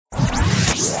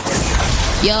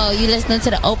Yo, you listening to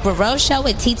the Oprah Rose Show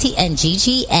with TT and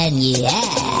Gigi, and yeah,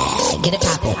 get it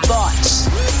poppin'. Thoughts.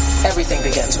 Everything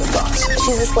begins with thoughts.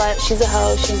 She's a slut, she's a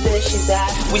hoe, she's this, she's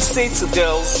that. We say to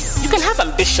girls, you can have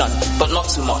ambition, but not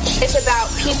too much. It's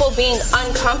about people being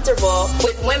uncomfortable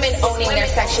with women owning their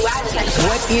sexuality.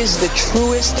 What is the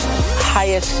truest,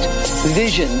 highest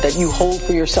vision that you hold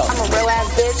for yourself? I'm a real ass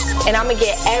bitch, and I'm gonna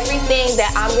get everything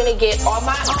that I'm gonna get on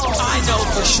my own. I know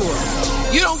for sure.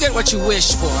 You don't get what you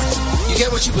wish for. You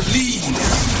get what you believe.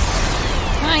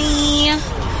 Hi.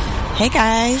 Hey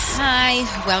guys.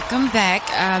 Hi. Welcome back.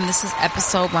 This is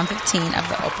episode 115 of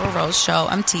the Oprah Rose Show.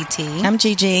 I'm TT. I'm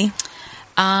Gigi.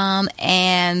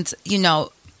 And, you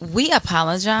know, we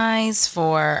apologize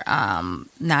for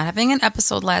not having an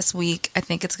episode last week. I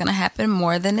think it's going to happen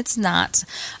more than it's not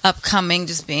upcoming.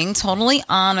 Just being totally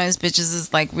honest. Bitches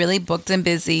is like really booked and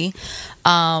busy.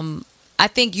 I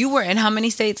think you were in how many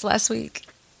states last week?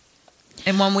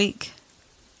 In 1 week?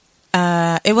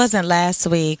 It wasn't last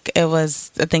week. It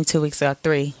was, I think, 2 weeks ago,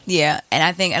 3. Yeah, and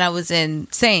I was in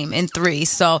 3.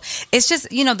 So it's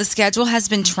just, you know, the schedule has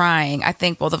been trying. I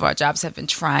think both of our jobs have been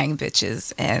trying,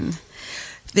 bitches, and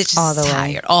bitches all the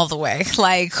tired way. all the way,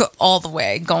 like all the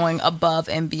way, going above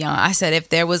and beyond. I said if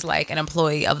there was like an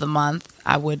employee of the month,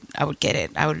 I would get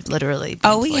it. I would literally.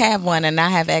 We have one, and I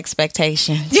have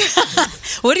expectations.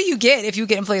 What do you get if you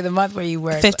get employee of the month where you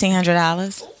work?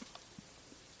 $1,500.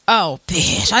 Oh,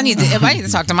 bitch! I need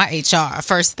to talk to my HR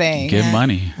first thing. Get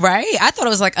money, right? I thought it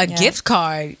was like a gift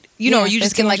card. You know, you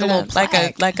just get like a little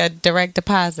plaque. like a direct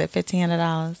deposit,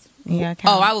 $1,500. Yeah.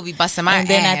 Oh, I will be busting my ass. And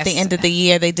then at the end of the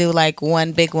year, they do like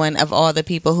one big one of all the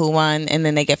people who won, and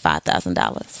then they get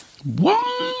 $5,000.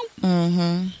 What?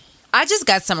 Mm-hmm. I just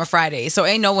got Summer Friday, so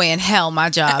ain't no way in hell my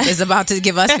job is about to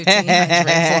give us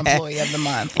 $1,500 for employee of the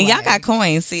month. And y'all got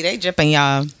coins. See, they dripping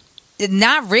y'all.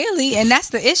 Not really, and that's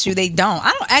the issue. They don't.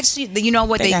 I don't actually. You know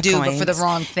what they do, coins. But for the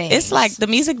wrong thing. It's like the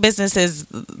music business is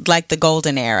like the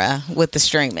golden era with the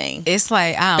streaming. It's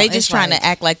like they just trying to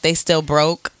act like they still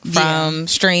broke from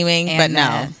streaming, but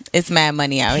no, it's mad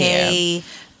money out here.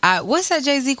 What's that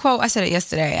Jay-Z quote? I said it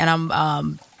yesterday, and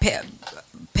I'm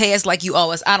pay us like you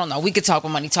owe us. I don't know. We could talk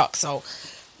when money talks. So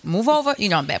move over. You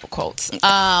know I'm bad with quotes.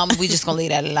 We just gonna leave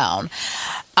that alone.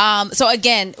 So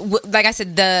again, like I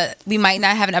said, we might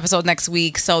not have an episode next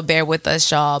week, so bear with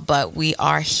us, y'all. But we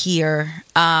are here.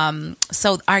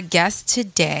 So our guest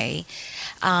today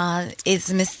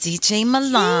is Miss DJ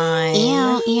Milan.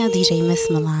 Yeah, DJ Miss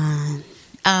Milan.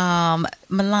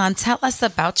 Milan, tell us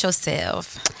about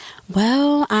yourself.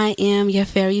 Well, I am your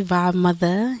fairy vibe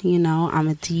mother. You know, I'm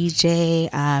a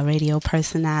DJ, radio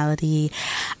personality.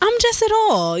 I'm just it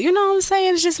all. You know what I'm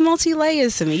saying? It's just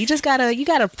multi-layers to me. You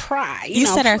gotta pry. You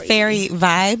said our fairy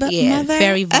vibe mother?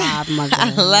 Fairy vibe mother.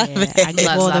 I love it. I give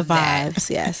all the that. vibes.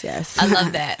 Yes. I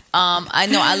love that. I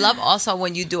know. I love also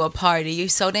when you do a party. You're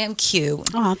so damn cute.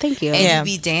 Oh, thank you. And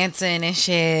you be dancing and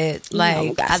shit.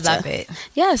 Like, I love it.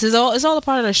 Yes, it's all a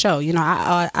part of the show. You know,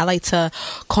 I like to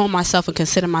call myself and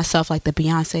consider myself like the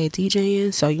Beyonce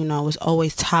DJing, so you know it's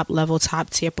always top level,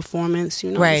 top tier performance. You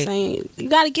know what I'm saying? You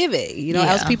got to give it. You know,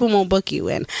 else people won't book you,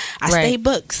 and I stay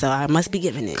booked, so I must be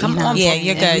giving it. Come on, yeah,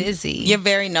 you're good. Busy. You're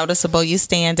very noticeable. You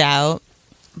stand out.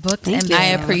 Booked and busy. I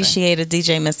appreciate a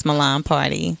DJ Miss Milan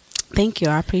party. Thank you.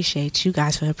 I appreciate you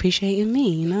guys for appreciating me.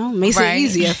 You know, makes it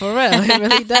easier for real. It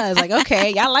really does. Like,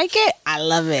 okay, y'all like it? I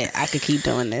love it. I could keep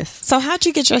doing this. So, how'd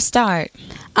you get your start?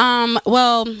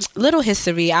 Well, little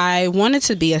history. I wanted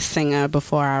to be a singer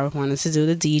before I wanted to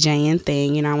do the DJing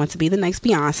thing. You know, I wanted to be the next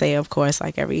Beyonce, of course,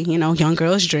 like every young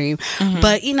girl's dream. Mm-hmm.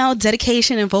 But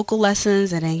dedication and vocal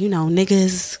lessons, and then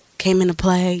niggas came into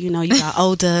play. You got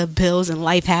older, bills and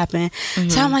life happened. Mm-hmm.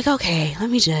 So I'm like, okay, let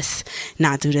me just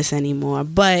not do this anymore.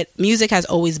 But music has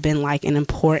always been like an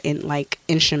important like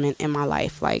instrument in my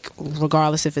life, like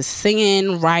regardless if it's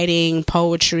singing, writing,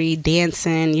 poetry,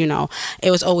 dancing,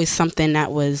 it was always something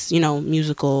that was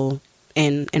musical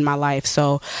in my life.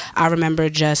 So I remember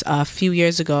just a few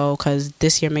years ago, because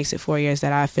this year makes it 4 years,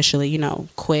 that I officially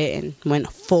quit and went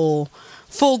full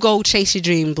go chase your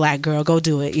dream, black girl, go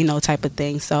do it, type of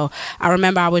thing. So I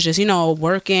remember I was just,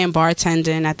 working,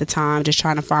 bartending at the time, just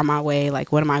trying to find my way.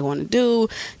 Like, what am I going to do?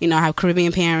 I have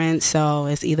Caribbean parents, so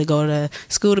it's either go to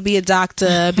school to be a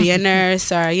doctor, be a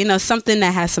nurse, or, something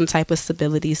that has some type of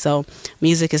stability. So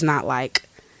music is not like,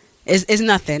 it's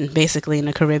nothing basically in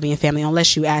the Caribbean family,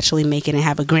 unless you actually make it and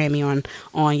have a Grammy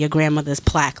on your grandmother's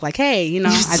plaque. Like, hey,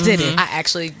 I did it.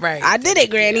 I did it,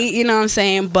 Granny. You know what I'm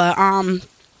saying? But,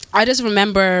 I just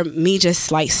remember me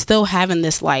just like still having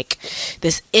this like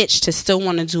this itch to still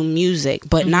want to do music,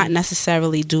 but not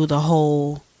necessarily do the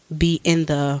whole be in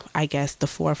the, I guess, the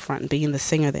forefront, being the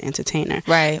singer, the entertainer.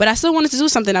 Right. But I still wanted to do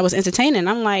something that was entertaining.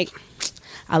 I'm like,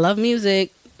 I love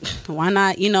music. Why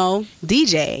not,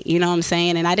 DJ? You know what I'm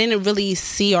saying? And I didn't really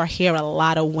see or hear a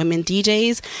lot of women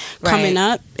DJs coming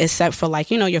up, except for like,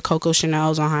 your Coco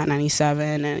Chanel's on Hot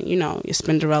 97 and, your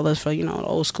Spinderellas for, the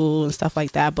old school and stuff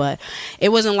like that. But it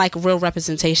wasn't like real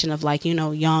representation of like,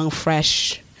 young,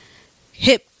 fresh,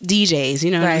 hip DJs,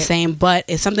 you know what I'm saying? But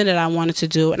it's something that I wanted to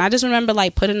do. And I just remember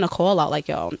like putting a call out like,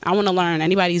 yo, I want to learn.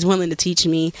 Anybody's willing to teach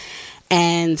me.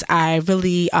 And I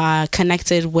really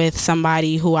connected with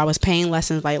somebody who I was paying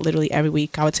lessons like literally every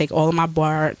week. I would take all of my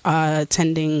bar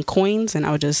attending coins and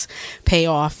I would just pay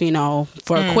off,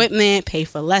 for equipment, pay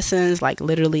for lessons, like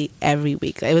literally every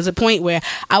week. It was a point where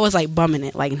I was like bumming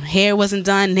it. Like hair wasn't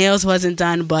done, nails wasn't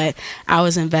done, but I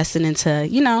was investing into,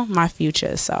 my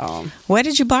future. So where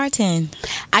did you bartend?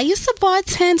 I used to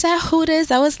bartend at Hooters.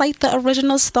 That was like the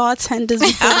original Star Tenders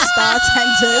before Star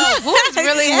Tenders. Hooters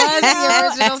really was the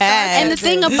original Star Tenders. And the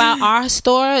thing about our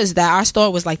store is that our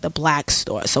store was like the black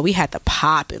store. So we had the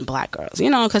pop and black girls,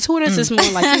 because Hooters is more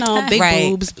like, big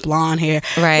boobs, blonde hair.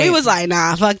 Right. We was like,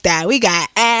 nah, fuck that. We got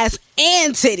ass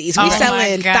and titties. We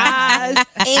selling thighs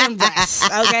and breasts,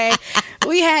 okay?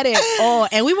 We had it all.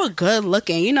 And we were good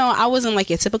looking. I wasn't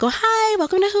like your typical, hi,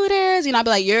 welcome to Hooters. I'd be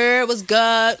like, yeah, it was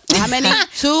good. How many?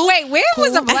 2? Wait, where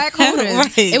was the black Hooters?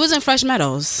 Right. It was in Fresh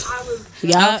Meadows.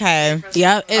 Yep. Okay.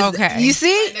 Yep. Okay. You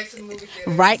see?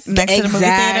 Right next to the movie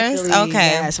theaters? Okay.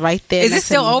 Yes, right there. Is it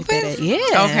still open? Yeah.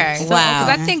 Okay. So, wow.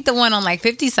 Because I think the one on like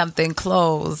 50-something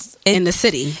closed. In the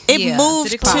city. It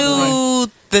moved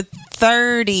to the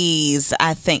 30s,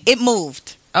 I think. It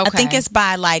moved. Okay. I think it's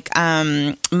by like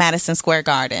Madison Square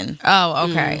Garden. Oh,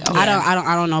 okay.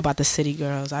 I don't know about the city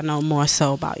girls. I know more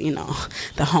so about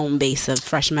the home base of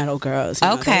Fresh Meadow girls.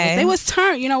 Okay, they was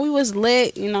turned. We was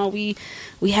lit.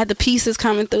 We had the pieces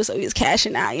coming through, so we was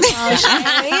cashing out. We was lit.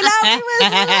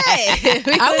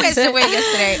 I went somewhere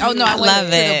yesterday. Oh no, I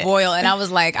went to it. the Boyle, and I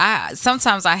was like,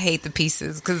 sometimes I hate the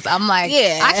pieces because I'm like,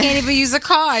 I can't even use a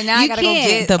card now. I gotta go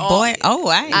get the boy.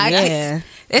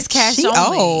 It's cash she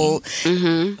only. Old.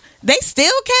 Mm-hmm. They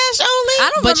still cash only?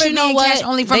 I don't remember cash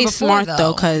only from they before, smart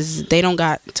though, because they don't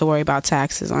got to worry about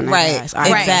taxes on that. Right,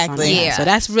 exactly. Yeah. So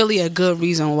that's really a good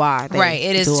reason why.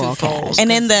 It is twofold.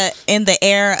 And in the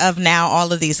era of now,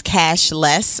 all of these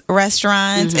cashless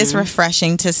restaurants, it's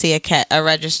refreshing to see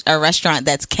a restaurant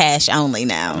that's cash only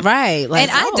now. Right. Like,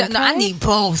 and I need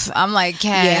both. I'm like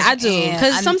cash. Yeah, I do.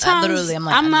 Because sometimes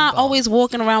I'm not always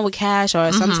walking around with cash,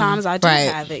 or sometimes I do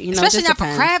have it. Especially not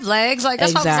for crab legs. Like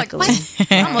that's exactly. why I was like,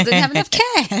 what? I almost didn't have enough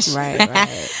cash. Right.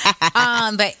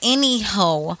 But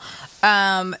anyhow,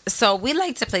 so we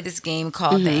like to play this game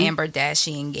called the Amber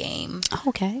Dashian game.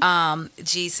 Okay.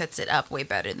 G sets it up way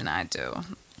better than I do.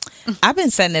 I've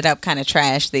been setting it up kind of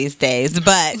trash these days,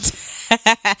 but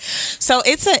so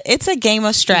it's a game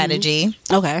of strategy.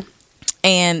 Okay.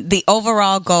 And the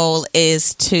overall goal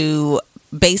is to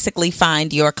basically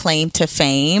find your claim to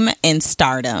fame and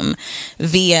stardom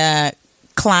via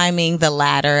climbing the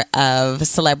ladder of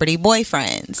celebrity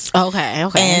boyfriends. Okay.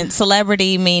 And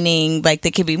celebrity meaning like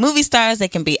they can be movie stars, they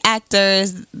can be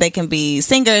actors, they can be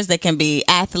singers, they can be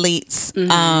athletes.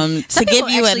 To give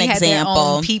you an example,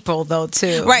 their own people though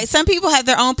too. Right. Some people have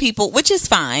their own people, which is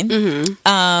fine.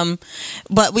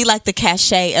 But we like the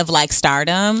cachet of like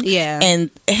stardom. Yeah. And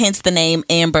hence the name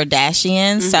Amber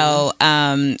Dashian. So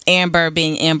Amber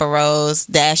being Amber Rose,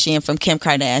 Dashian from Kim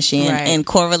Kardashian, and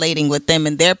correlating with them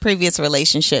in their previous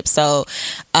relationship. So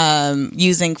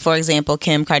using, for example,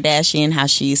 Kim Kardashian, how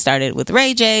she started with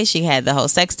Ray J, she had the whole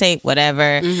sex tape,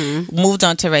 whatever, moved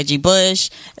on to Reggie Bush,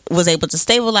 was able to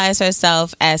stabilize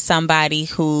herself as somebody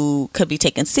who could be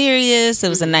taken serious. It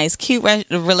was a nice, cute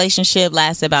relationship,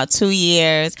 lasted about 2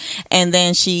 years, and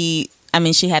then she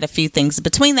had a few things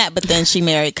between that, but then she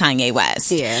married Kanye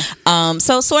West. Yeah.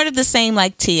 So sort of the same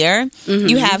like tier.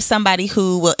 You have somebody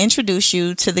who will introduce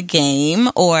you to the game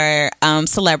or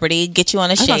celebrity, get you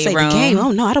on a shade room. The game.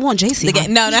 Oh no, I don't want JC. The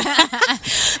game. No.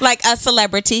 Like a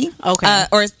celebrity. Okay.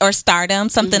 Or stardom.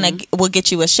 Something that will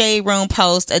get you a shade room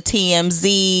post, a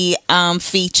TMZ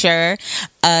feature.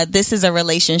 This is a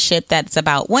relationship that's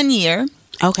about 1 year.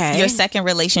 Okay. Your second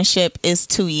relationship is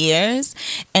 2 years,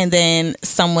 and then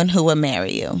someone who will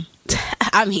marry you.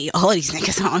 I mean, all these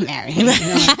niggas want to marry.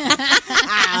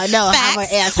 I don't know.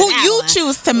 Facts. Who you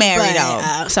choose to marry,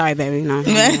 though? Sorry, baby. No.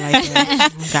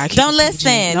 Don't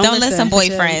listen. Don't listen,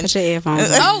 boyfriend. Put your earphones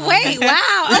on. Oh wait! Wow!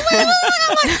 Oh, wait.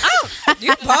 I'm like, oh,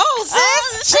 you bold,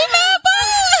 sis. She mad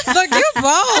bold. Look, you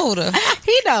bold. told her.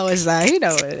 He know it's not. He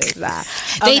know what it is not.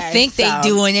 They think they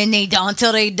do and then they don't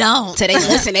until they don't. So they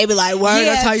listen. They be like, "Word,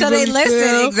 that's how you really they listen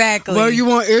feel. exactly. Word, you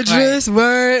want Idris? Right.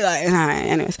 Word." Like, all right.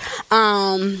 Anyways,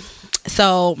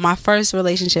 so my first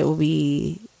relationship will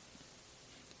be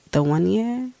the 1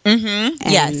 year. Mm-hmm.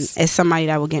 And yes, it's somebody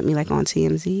that will get me like on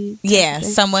TMZ. Yeah,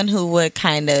 someone who would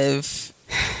kind of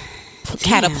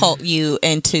catapult you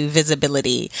into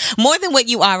visibility more than what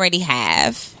you already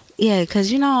have. Yeah,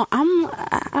 because, I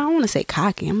don't want to say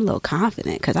cocky. I'm a little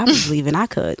confident because I was believing I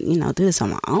could, do this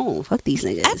on my own. Fuck these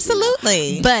niggas.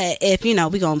 Absolutely. But if, we're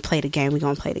going to play the game, we're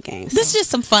going to play the game. So. This is just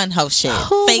some fun hoe shit.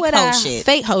 Fake hoe shit.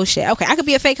 Fake hoe shit. Okay, I could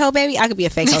be a fake hoe, baby. I could be a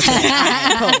fake hoe shit. All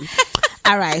right, cool.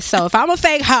 All right, so if I'm a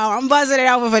fake hoe, I'm buzzing it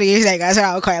over for these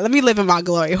niggas. Okay, let me live in my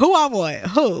glory. Who I want?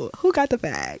 Who got the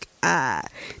bag?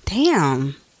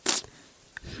 Damn.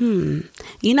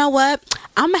 You know what?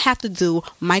 I'm gonna have to do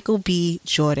Michael B.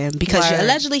 Jordan because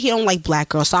allegedly he don't like black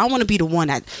girls, so I want to be the one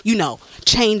that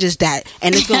changes that,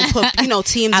 and it's gonna put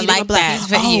TMZ. I like black.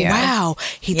 that. Oh wow,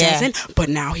 he doesn't, but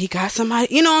now he got somebody.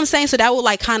 You know what I'm saying? So that will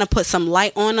like kind of put some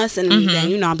light on us, and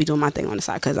then I'll be doing my thing on the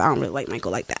side because I don't really like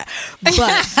Michael like that. But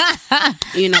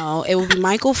it will be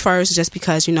Michael first, just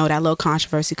because that little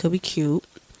controversy could be cute.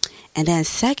 And then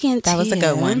second that was a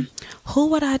good one. Who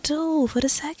would I do for the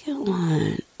second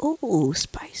one? Ooh,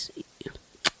 spicy.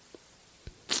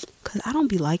 Because I don't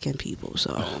be liking people,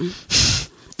 so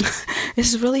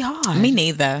this is really hard. Me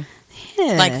neither.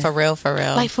 Yeah. Like for real.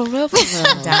 Like for real.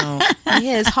 Don't.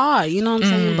 Yeah, it's hard. You know what I'm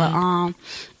saying? But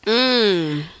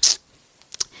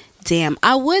damn,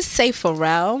 I would say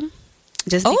Pharrell.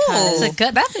 Just because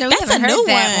that's a new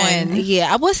one.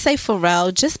 Yeah, I would say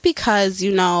Pharrell just because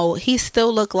he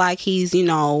still look like he's in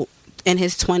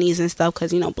his 20s and stuff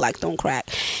because black don't crack.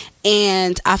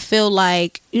 And I feel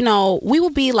like we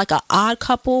would be like an odd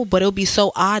couple, but it would be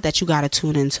so odd that you gotta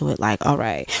tune into it. Like, all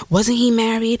right, wasn't he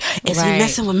married? Is he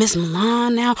messing with Miss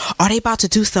Milan now? Are they about to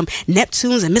do some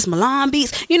Neptunes and Miss Milan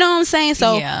beats? You know what I'm saying?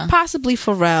 So possibly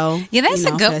Pharrell. Yeah, that's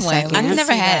a good one. I've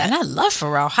never had, and I love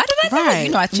Pharrell. How did I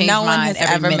never? I changed no one mine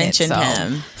has ever mentioned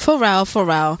him.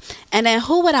 Pharrell. And then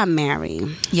who would I marry?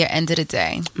 Your end of the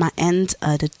day. My end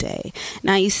of the day.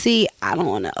 Now you see, I don't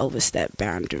want to overstep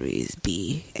boundaries,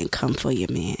 and come for your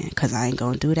man, because I ain't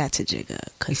gonna do that to Jigga,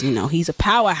 because he's a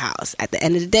powerhouse. At the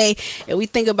end of the day, if we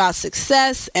think about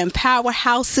success and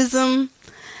powerhouseism,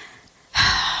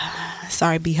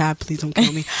 sorry Beehive, please don't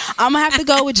kill me. I'm gonna have to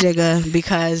go with Jigga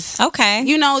because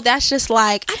that's just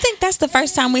like, I think that's the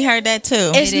first time we heard that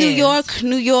too. It's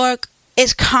New York.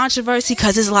 It's controversy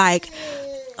because it's like,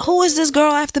 who is this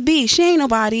girl have to be? She ain't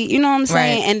nobody. You know what I'm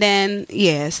saying? Right. And then,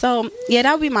 so,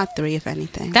 that would be my 3, if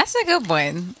anything. That's a good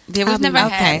one. Yeah, we've never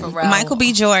had Pharrell. Michael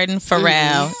B. Jordan,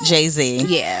 Pharrell, Jay-Z.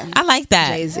 Yeah. I like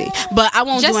that. Jay-Z. But I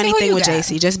won't do anything with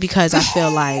Jay-Z just because I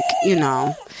feel like,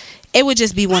 it would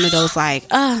just be one of those like,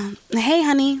 hey,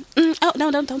 honey. Oh, no,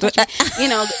 don't touch me.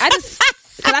 I just...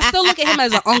 Because I still look at him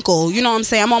as an uncle. You know what I'm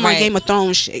saying? I'm on my Game of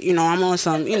Thrones shit. I'm on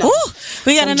some, Ooh,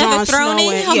 we got another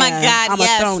Throny? Oh, my God, I'm a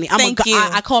Throny. Thank you.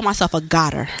 I call myself a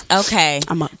gotter. Okay.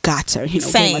 I'm a gotter,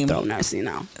 Same. Game of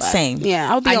Throners, But, same.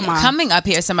 Yeah, I'll be on my... Coming up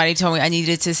here, somebody told me I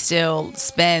needed to still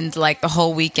spend, like, the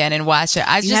whole weekend and watch it.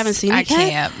 You haven't seen it yet? I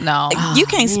can't, no. You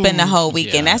can't spend the whole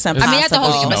weekend. That's impossible. I mean, not the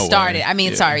whole weekend, but started. I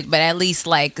mean, sorry, but at least,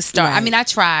 like, start. Right. I mean, I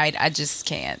tried. I just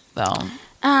can't, though.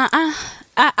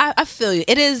 I feel you.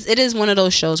 It is one of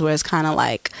those shows where it's kind of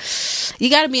like you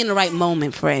got to be in the right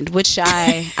moment, friend. Which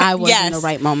I was in the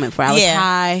right moment for. I was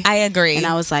high. I agree, and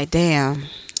I was like, damn.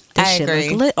 This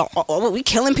shit look lit. We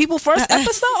killing people first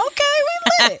episode? Okay,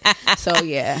 we lit. So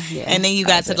yeah. And then you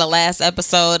got to the last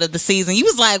episode of the season. You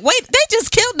was like, wait, they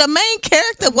just killed the main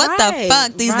character. What the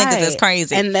fuck? These niggas is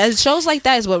crazy. And shows like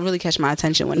that is what really catch my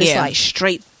attention when it's like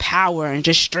straight power and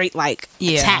just straight like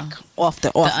attack off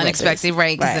the unexpected,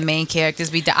 right? Because the main characters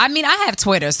be. I mean, I have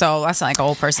Twitter, so I sound like an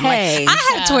old person. Hey, like,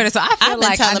 I have Twitter, so I feel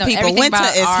like I know people winter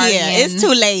is here. It's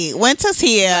too late. Winter's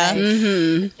here.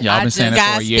 Mm-hmm. Y'all been saying it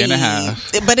for a year and a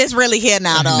half, but it's really here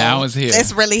now. Though now it's here.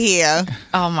 It's really here.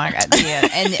 Oh my God, yeah.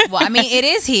 And well, I mean, it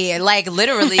is here, like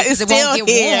literally, because it won't get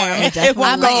warm. It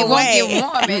won't get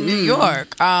warm in New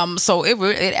York. So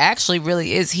it actually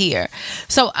really is here.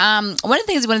 So one of the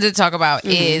things we wanted to talk about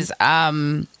is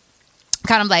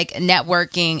kind of like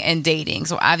networking and dating.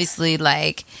 So obviously,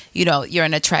 like, you're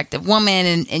an attractive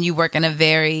woman and you work in a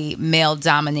very male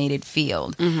dominated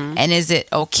field. And is it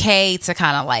okay to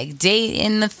kind of like date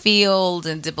in the field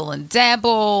and dibble and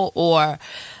dabble, or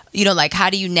like, how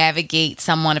do you navigate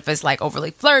someone if it's like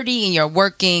overly flirty and you're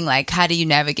working? Like, how do you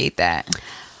navigate that?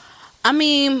 I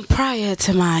mean, prior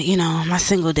to my my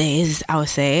single days, I would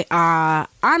say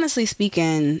honestly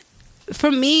speaking,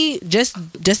 for me, just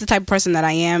the type of person that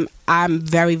I am, I'm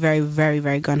very, very, very,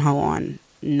 very gung-ho on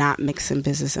not mixing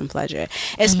business and pleasure,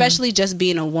 especially just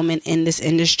being a woman in this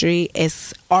industry.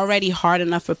 It's already hard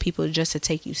enough for people just to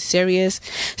take you serious,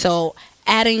 so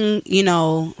adding, you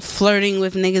know, flirting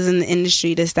with niggas in the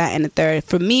industry, this, that, and the third,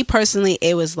 for me personally,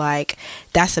 it was like,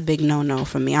 that's a big no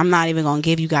for me. I'm not even gonna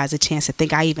give you guys a chance to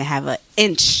think I even have an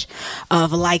inch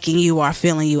of liking you or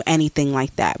feeling you, anything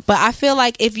like that. But I feel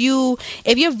like if you're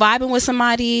vibing with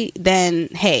somebody, then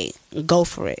hey, go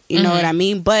for it, you know what I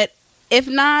mean? But if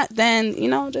not, then, you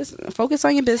know, just focus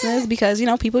on your business, because, you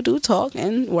know, people do talk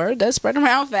and word does spread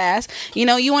around fast. You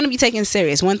know, you want to be taken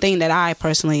serious. One thing that I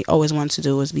personally always wanted to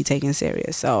do was be taken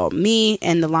serious. So me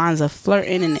and the lines of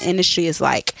flirting in the industry is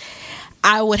like,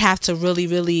 I would have to really,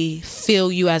 really feel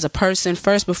you as a person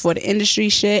first before the industry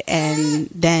shit. And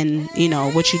then, you know,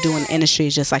 what you do in the industry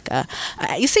is just like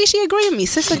you see, she agreed with me.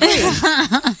 Sis agreed.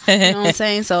 You know what I'm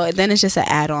saying? So then it's just an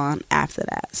add-on after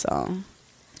that. So...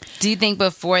 Do you think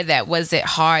before that, was it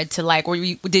hard to like,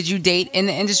 did you date in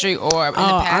the industry or in the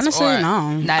past? Honestly, or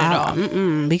no. Not at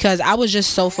all? Because I was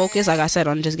just so focused, like I said,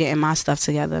 on just getting my stuff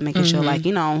together, making sure, like,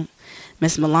 you know,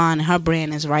 Miss Milan and her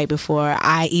brand is right before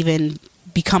I even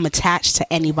become attached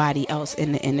to anybody else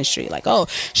in the industry. Like, oh,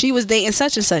 she was dating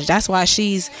such and such, that's why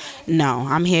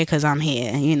I'm here because I'm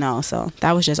here, you know. So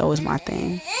that was just always my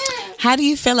thing. How do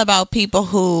you feel about people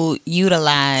who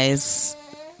utilize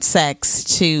sex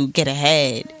to get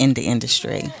ahead in the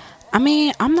industry? I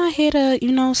mean, I'm not here to,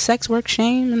 you know, sex work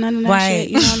shame and none of that shit.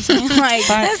 You know what I'm saying? Like,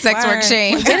 that's sex work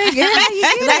shame. Get it how you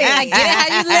get it. Get it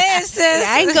how you live, sis.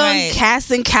 I ain't gonna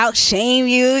cast and couch shame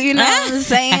you. You know what I'm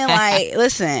saying? Like,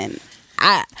 listen,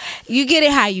 you get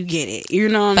it how you get it. You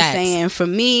know what I'm saying? For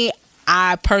me,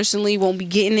 I personally won't be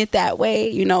getting it that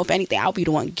way. You know, if anything, I'll be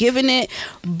the one giving it.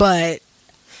 But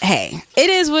hey, it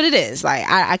is what it is. Like,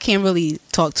 I can't really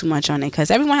talk too much on it, because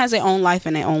everyone has their own life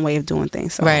and their own way of doing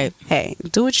things. So, hey,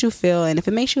 do what you feel, and if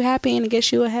it makes you happy and it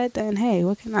gets you ahead, then hey,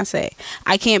 what can I say?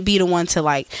 I can't be the one to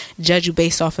like judge you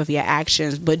based off of your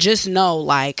actions, but just know,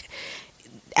 like,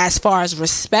 as far as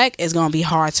respect, it's gonna be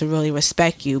hard to really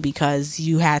respect you, because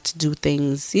you had to do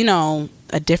things, you know,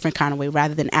 a different kind of way,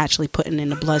 rather than actually putting in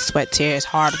the blood, sweat, tears,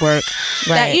 hard work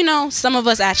that, you know, some of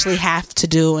us actually have to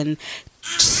do, and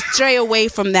stray away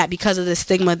from that because of the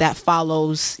stigma that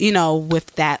follows, you know, with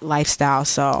that lifestyle.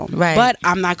 So, but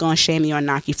I'm not gonna shame you or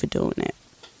knock you for doing it.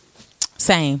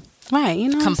 Same. Right, you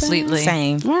know, completely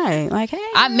same. Right, like, hey,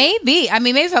 maybe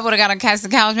if I would have got on Cast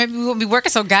and Couch, maybe we wouldn't be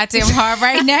working so goddamn hard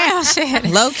right now. Shit,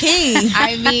 low key.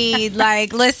 I mean,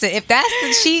 like, listen, if that's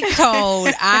the cheat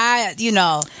code, I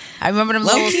remember them.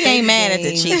 Low key ain't mad at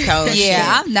the cheat code.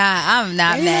 Yeah, I'm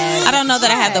not mad. I don't know that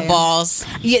I have the balls.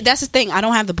 Yeah, that's the thing. I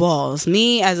don't have the balls.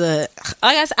 Me as a,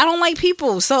 like I said, I don't like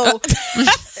people. So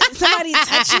somebody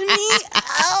touching me,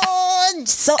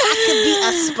 so I could be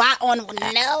a spot on.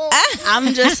 No,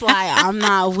 I'm just like, I'm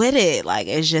not with it. Like,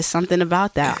 it's just something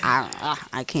about that.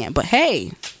 I can't. But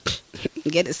hey,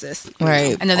 get it, sis.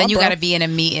 Right. And then you got to be in a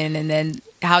meeting, and then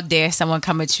how dare someone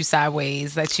come at you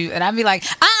sideways? And I'd be like,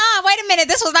 wait a minute,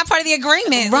 this was not part of the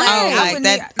agreement. Right. Like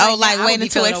that. Like waiting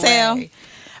to exhale.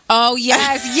 Oh,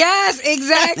 yes,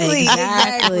 exactly.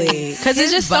 Because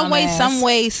it's just some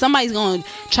way somebody's going to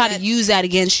try to use that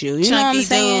against you. You know what I'm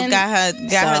saying? Dude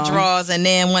got her drawers and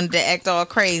then wanted to act all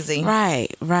crazy.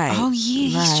 Right. Oh,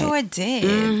 yeah, he sure did.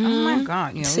 Oh, my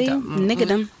God. You know, see, nigga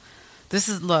them.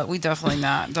 We definitely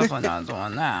not doing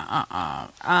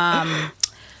that.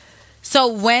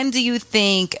 So when do you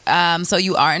think, so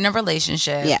you are in a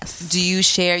relationship. Yes. Do you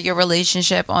share your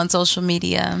relationship on social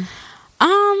media?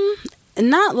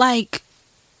 Not like,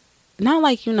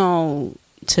 you know,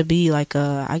 to be like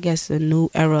I guess a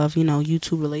new era of, you know,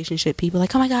 YouTube relationship. People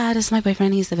like, oh my God, this is my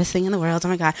boyfriend, he's the best thing in the world. Oh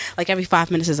my God. Like every 5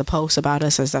 minutes is a post about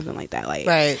us or something like that. Like,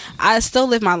 I still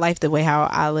live my life the way how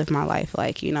I live my life.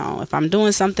 Like, you know, if I'm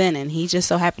doing something and he just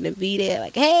so happened to be there,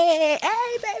 like, hey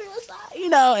baby, what's up? You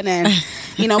know, and then,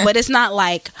 you know, but it's not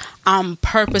like I'm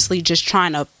purposely just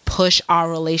trying to push our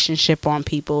relationship on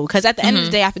people, because at the end of the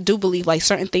day, I do believe like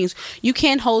certain things you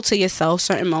can hold to yourself,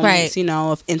 certain moments, you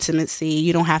know, of intimacy.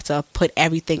 You don't have to put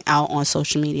everything out on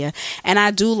social media. And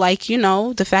I do like, you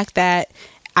know, the fact that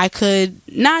I could,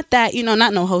 not that, you know,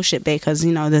 not no whole shit, babe, because,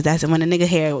 you know, that's when a nigga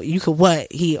hear you could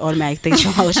he automatically thinks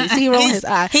some whole shit. See, he rolling his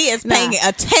eye. He is paying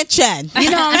attention.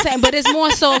 You know what I'm saying? But it's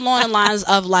more so along the lines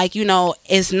of like, you know,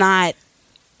 it's not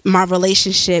my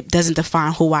relationship doesn't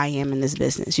define who I am in this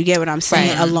business. You get what I'm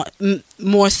saying? Right.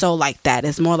 More so like that.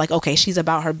 It's more like, okay, she's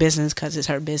about her business because it's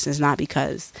her business, not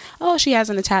because, oh, she has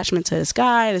an attachment to this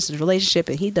guy, this is a relationship,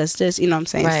 and he does this. You know what I'm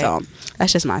saying? Right. So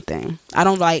that's just my thing. I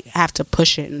don't like have to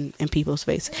push it in people's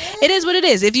face. It is what it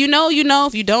is. If you know, you know.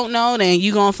 If you don't know, then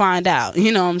you gonna find out.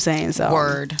 You know what I'm saying? So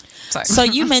Word. Sorry. So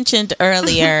you mentioned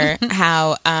earlier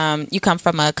how you come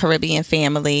from a Caribbean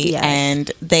family, Yes.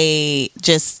 and they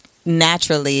just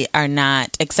naturally are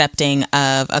not accepting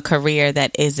of a career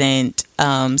that isn't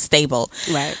stable.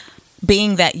 Right.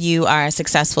 Being that you are a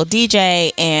successful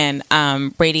DJ and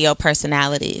radio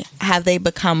personality, have they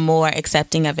become more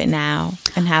accepting of it now?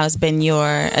 And how has been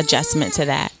your adjustment to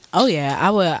that? Oh yeah,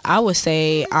 I would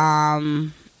say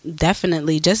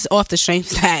definitely just off the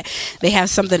strength that they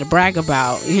have something to brag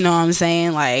about. You know what I'm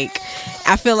saying? Like,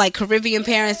 I feel like Caribbean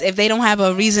parents, if they don't have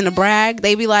a reason to brag,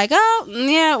 they be like, oh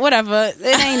yeah, whatever,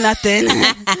 it ain't nothing.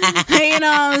 You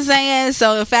know what I'm saying?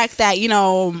 So the fact that, you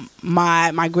know,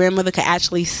 my grandmother could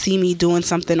actually see me doing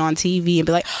something on TV and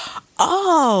be like,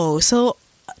 oh, so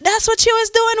that's what you was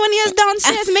doing when you was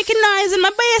downstairs making noise in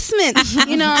my basement.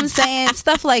 You know what I'm saying?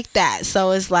 Stuff like that.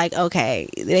 So it's like, okay,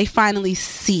 they finally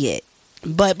see it.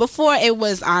 But before, it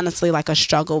was honestly like a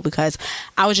struggle because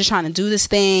I was just trying to do this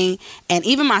thing, and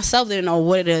even myself didn't know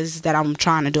what it is that I'm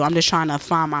trying to do. I'm just trying to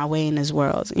find my way in this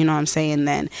world. You know what I'm saying?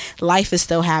 Then life is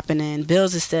still happening,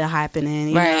 bills is still happening.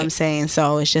 You know what I'm saying?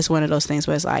 So it's just one of those things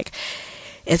where it's like,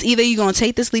 it's either you're going to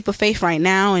take this leap of faith right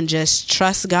now and just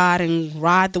trust God and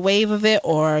ride the wave of it,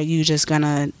 or you just going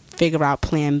to figure out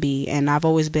plan B. And I've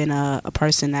always been a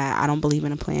person that I don't believe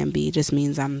in a plan B. It just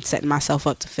means I'm setting myself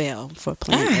up to fail for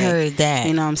plan A. I heard that.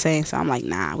 You know what I'm saying? So I'm like,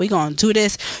 nah, we gonna do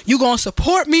this. You gonna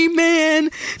support me,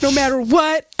 man, no matter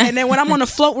what. And then when I'm on a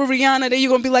float with Rihanna, then you're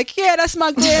gonna be like, yeah, that's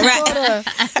my granddaughter.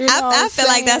 You know I feel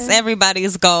like that's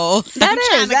everybody's goal. That I'm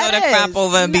trying to go to crop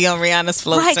over and be on Rihanna's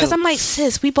float right, too. because I'm like,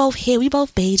 sis, we both here, we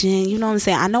both Beijing. You know what I'm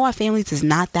saying? I know our families is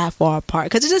not that far apart,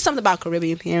 because it's just something about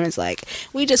Caribbean parents, like,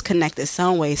 we just connected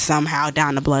some way, somehow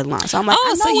down the bloodline. So I'm like,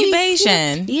 oh, so you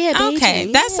Bayesian? Yeah, Bayesian.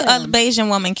 Okay, that's a Bayesian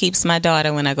woman keeps my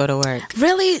daughter when I go to work.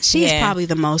 Really? She's probably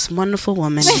the most wonderful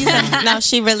woman. No,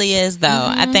 she really is, though.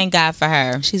 I thank God for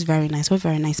her. She's very nice. We're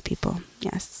very nice people.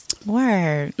 Yes.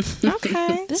 Word.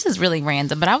 Okay. This is really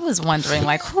random, but I was wondering,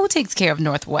 like, who takes care of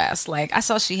Northwest? Like, I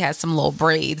saw she had some little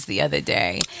braids the other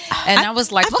day, and I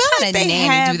was like, what kind of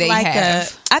nanny do they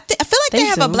have? I feel like they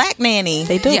have a black nanny.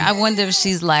 They do. Yeah, I wonder if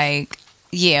she's like,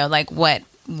 like what?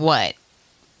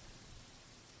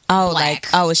 Oh,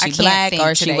 Black. like, is she black,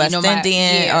 or is she West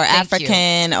Indian, or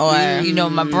African, or you know,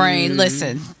 my brain.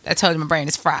 Listen, I told you my brain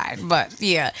is fried, but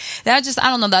yeah, that I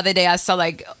don't know. The other day I saw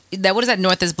like that. What is that?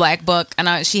 North is Black book,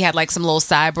 and she had like some little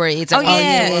side braids. Yeah.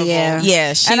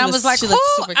 And I was like, who?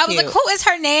 I was like, who is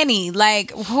her nanny?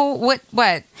 Like, who?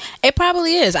 What? It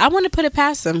probably is. I want to put it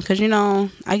past them because, you know,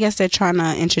 I guess they're trying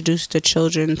to introduce the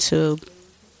children to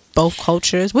both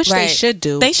cultures, which they should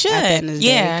do. They should,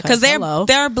 because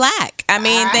they're black. I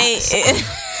mean,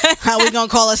 how we gonna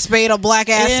call a spade a black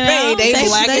ass spade? They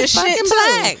black as shit too.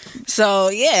 Black. So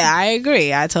yeah, I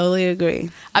agree. I totally agree.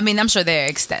 I mean, I'm sure they're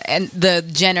and the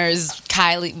Jenners,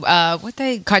 Kylie,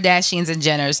 Kardashians and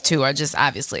Jenners too are just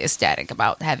obviously ecstatic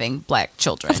about having black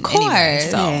children. Of course,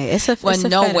 anyway, so it's a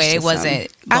no way was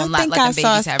it. I think I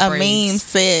saw a meme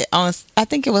said on. I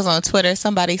think it was on Twitter.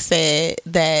 Somebody said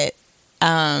that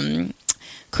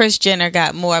Kris Jenner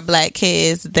got more black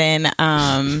kids than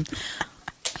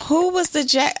who was the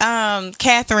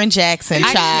Catherine Jackson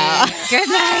child? Good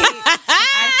night.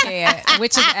 I can't.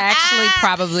 Which is actually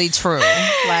probably true.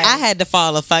 Like, I had to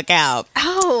fall the fuck out.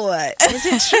 Oh, is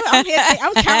it true?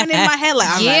 I'm counting in my head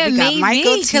like, we got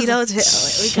Michael, Tito,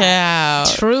 we got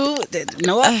True.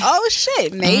 No, oh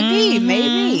shit,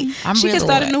 maybe she can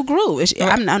start a new group.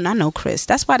 I know Chris.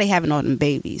 That's why they having all them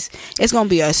babies. It's gonna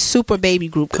be a super baby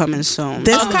group coming soon.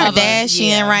 This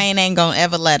Kardashian reign ain't gonna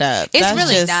ever let up. It's That's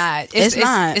really not. It's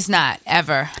not. It's not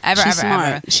ever. She's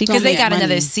smart. Because they got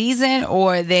another season,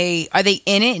 or are they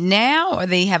in it now, or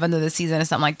they have another season or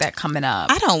something like that coming up?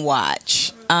 I don't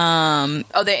watch.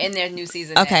 They're in their new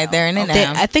season. Okay, now. They're in it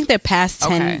now. I think they're past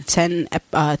 10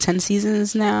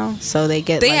 seasons now, so they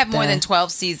get. They have more than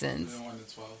 12 seasons.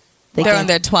 They're on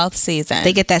their 12th season.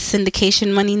 They get that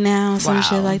syndication money now, some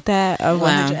shit like that, or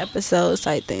 100 episodes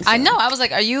type thing. So. I know. I was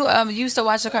like, are you used to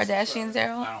watch the Kardashians,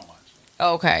 Daryl? I don't watch.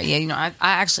 Okay, yeah, you know, I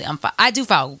actually I do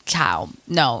follow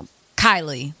Kylie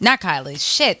Kylie, not Kylie.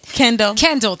 Shit, Kendall.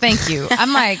 Thank you.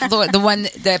 I'm like, Lord,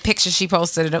 the picture she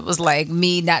posted, it was like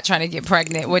me not trying to get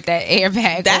pregnant with that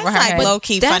airbag. That's over her like head. low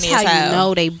key That's funny as how hell. you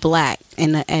know they black,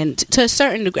 and to a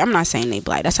certain degree, I'm not saying they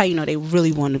black. That's how you know they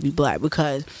really want to be black,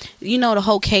 because you know the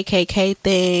whole KKK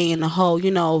thing and the whole,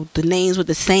 you know, the names with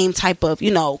the same type of,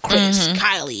 you know, Chris,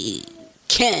 Kylie,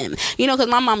 Kim, you know, because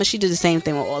my mama, she did the same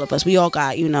thing with all of us. We all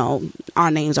got, you know,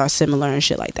 our names are similar and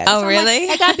shit like that. Oh, So really?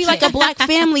 Like, it gotta be like a black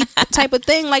family type of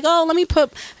thing. Like, oh, let me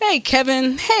put, hey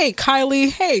Kevin, hey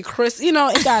Kylie, hey Chris. You know,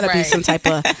 it gotta be some type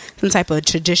of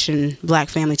tradition, black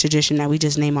family tradition, that we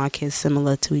just name our kids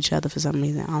similar to each other for some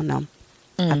reason. I don't know.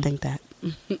 I think that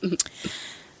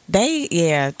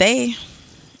they.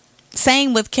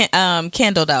 Same with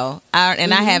Kendall though. I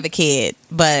have a kid,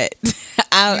 but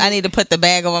I need to put the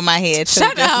bag over my head.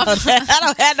 Shut up! I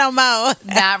don't have no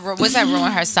more. What's that?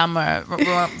 Ruin her summer.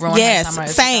 Ruin Yes, her summer.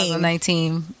 same.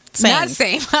 2019. Same. Not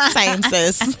same. Same,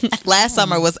 sis. Last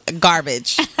summer was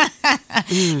garbage.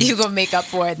 You gonna make up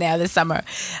for it now this summer.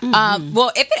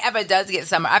 Well, if it ever does get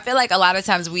summer, I feel like a lot of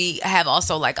times we have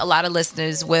also, like, a lot of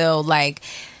listeners will like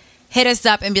hit us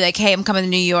up and be like, hey, I'm coming to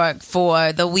New York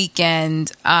for the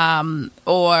weekend,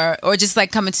 or just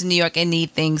like coming to New York and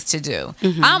need things to do.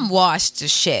 I'm washed to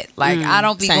shit. Like, I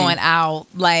don't be Same. going out.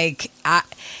 Like,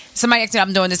 somebody asked me what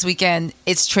I'm doing this weekend.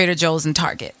 It's Trader Joe's and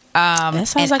Target. That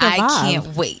sounds like a vibe. I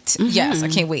can't wait. Yes, I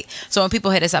can't wait. So when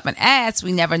people hit us up and ask,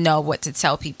 we never know what to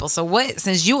tell people. So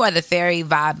since you are the fairy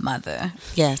vibe mother,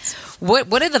 Yes.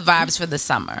 what are the vibes for the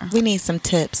summer? We need some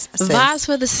tips. Sis. vibes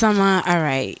for the summer. All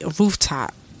right,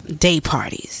 rooftop day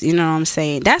parties. You know what I'm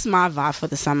saying? That's my vibe for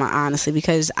the summer, honestly,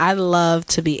 because I love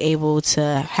to be able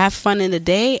to have fun in the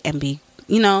day and be,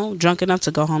 you know, drunk enough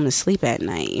to go home and sleep at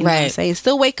night. You know what I'm saying?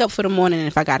 Still wake up for the morning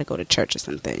if I got to go to church or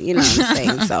something. You know what I'm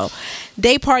saying? So,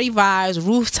 day party vibes,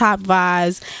 rooftop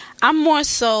vibes. I'm more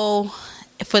so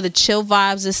for the chill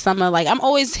vibes this summer. Like, I'm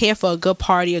always here for a good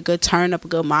party, a good turn up, a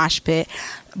good mosh pit.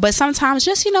 But sometimes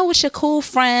just, you know, with your cool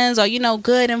friends, or, you know,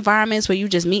 good environments where you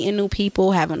just meeting new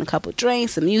people, having a couple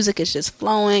drinks, the music is just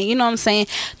flowing. You know what I'm saying?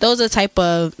 Those are type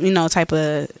of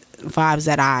vibes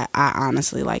that I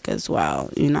honestly like as well,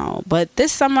 you know. But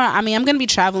this summer, I mean, I'm going to be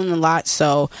traveling a lot,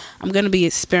 so I'm going to be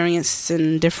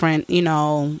experiencing different, you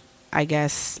know, I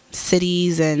guess,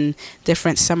 cities and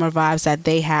different summer vibes that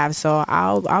they have. So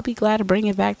I'll be glad to bring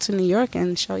it back to New York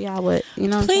and show y'all what, you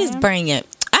know. Please bring it.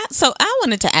 So I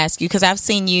wanted to ask you, because I've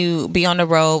seen you be on the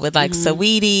road with like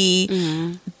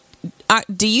Saweetie.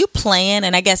 Do you plan,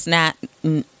 and I guess not,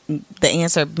 the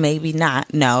answer maybe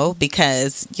not, no,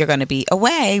 because you're going to be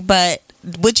away, but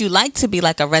would you like to be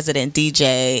like a resident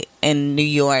DJ in New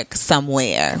York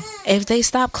somewhere? If they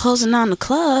stop closing down the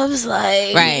clubs,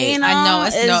 like, Right. you know, I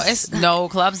know it's no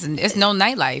clubs and it's no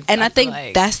nightlife. And I think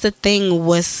like that's the thing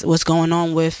what's going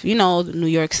on with, you know, the New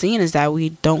York scene, is that we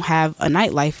don't have a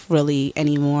nightlife really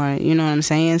anymore. You know what I'm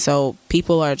saying? So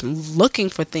people are looking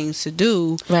for things to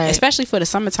do, especially for the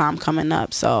summertime coming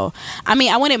up. So, I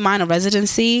mean, I wouldn't mind a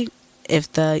residency if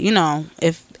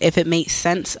if it makes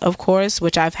sense, of course,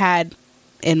 which I've had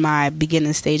in my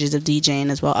beginning stages of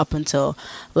DJing as well up until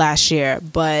last year.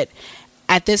 But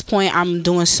at this point, I'm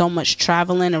doing so much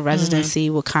traveling. A residency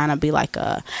would kind of be like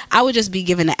I would just be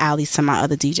giving the alleys to my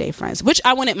other DJ friends, which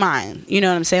I wouldn't mind. You know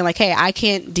what I'm saying? Like, hey, I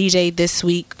can't DJ this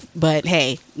week, but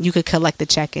hey, you could collect the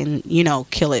check and, you know,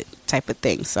 kill it type of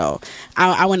thing. So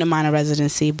I wouldn't mind a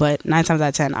residency, but 9 times out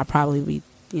of 10, I'll probably be,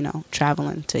 you know,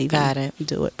 traveling to even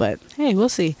do it. But hey, we'll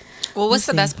see. Well, what's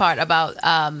the best part about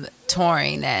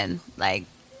touring and like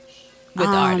with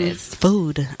artists?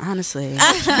 Food, honestly.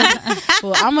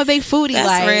 Well, I'm a big foodie. That's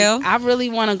like, real. I really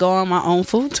want to go on my own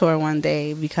food tour one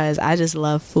day, because I just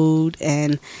love food,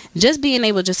 and just being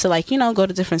able just to, like, you know, go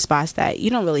to different spots that you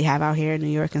don't really have out here in New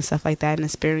York and stuff like that, and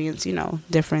experience, you know,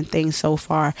 different things so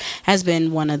far has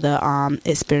been one of the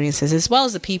experiences, as well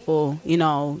as the people, you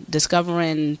know,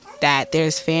 discovering that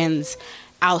there's fans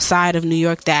outside of New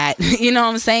York that, you know what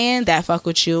I'm saying, that fuck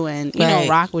with you and, you know,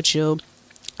 rock with you.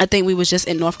 I think we was just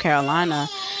in North Carolina,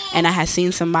 and I had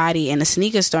seen somebody in a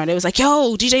sneaker store, and they was like,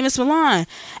 yo, DJ Miss Milan.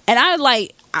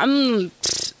 And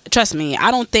trust me,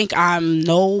 I don't think I'm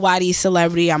nobody's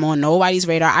celebrity. I'm on nobody's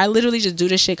radar. I literally just do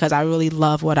this shit because I really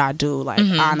love what I do, like,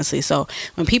 honestly. So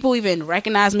when people even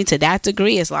recognize me to that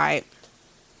degree, it's like,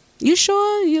 you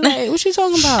sure? You like, what you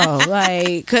talking about?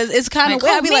 Like, because it's kind of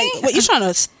weird. I'd be like, what, you trying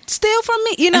to steal from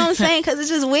me? You know what I'm saying? Because it's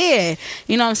just weird.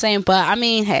 You know what I'm saying? But I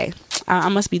mean, hey, I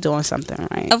must be doing something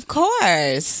right. Of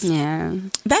course. Yeah.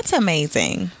 That's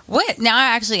amazing. What? Now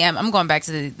I actually am. I'm going back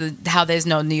to the how there's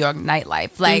no New York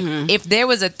nightlife. Like, if there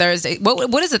was a Thursday,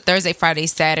 what is a Thursday, Friday,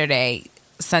 Saturday,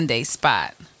 Sunday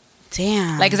spot?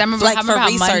 Damn. Like, 'cause I remember, like for how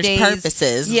research Mondays,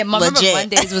 purposes. Yeah, remember legit.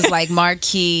 Mondays was like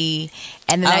marquee,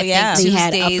 and then I think They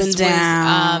had Up Tuesdays and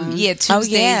Down. was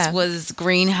Tuesdays was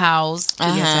Greenhouse.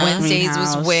 Wednesdays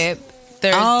Greenhouse. was Whip.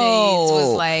 Thursdays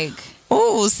was like.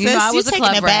 Oh, sis, You know, I was a taking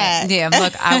club it rat. back. Yeah,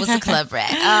 look, I was a club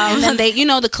rat. And then they,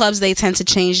 the clubs, they tend to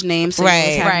change names. So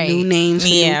Right. you always have new names for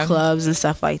Yeah. new clubs and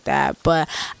stuff like that. But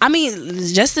I mean,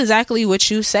 just exactly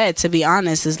what you said, to be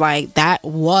honest, is like that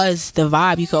was the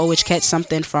vibe. You could always catch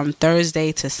something from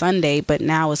Thursday to Sunday, but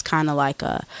now it's kind of like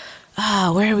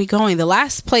where are we going? The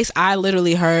last place I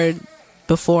literally heard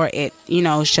before it,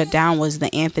 shut down was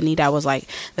the Anthony. That was like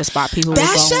the spot people were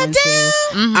going shut to.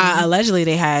 down? Allegedly,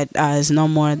 they had is no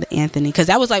more the Anthony, because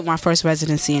that was like my first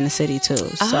residency in the city too.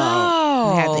 So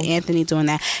we had the Anthony doing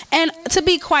that. And to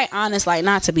be quite honest, like,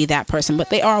 not to be that person, but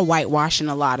they are whitewashing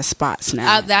a lot of spots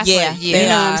now. That's Yeah, what, You know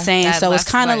what I'm saying? So it's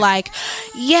kind of like,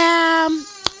 yeah,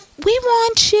 we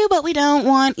want you, but we don't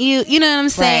want you. You know what I'm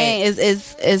saying?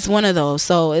 It's one of those.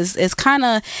 So it's kind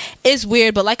of, it's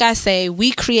weird. But like I say,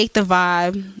 we create the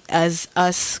vibe as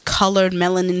us colored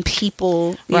melanin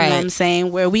people. You know what I'm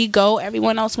saying? Where we go,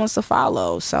 everyone else wants to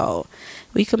follow. So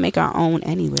we could make our own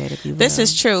anywhere, to be real. This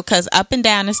is true, because Up and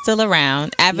Down is still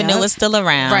around. Avenue is still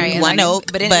around. Right. One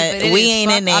Oak, but we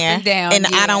ain't in there. Up and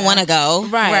down, I don't want to go.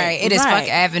 Right. It is fuck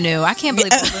Avenue. I can't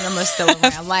believe both of them are still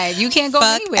around. Like, you can't go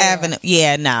Fuck anywhere. Avenue.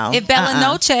 Yeah, no. If Bella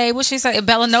Noche, what she said, if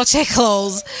Bella Noche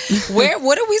closed,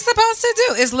 what are we supposed to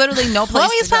do? It's literally no place to go. What are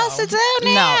we supposed to do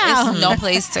now? No, it's no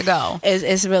place to go.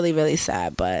 It's really, really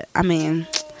sad. But I mean,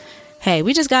 hey,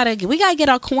 we gotta get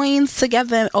our coins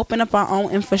together and open up our own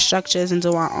infrastructures and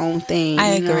do our own thing.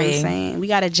 I you know agree. What I'm saying? We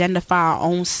gotta gentrify our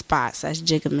own spots, as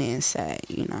Jigga Man said.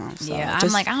 So Yeah,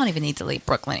 I'm like, I don't even need to leave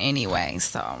Brooklyn anyway.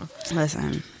 So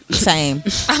listen, Same.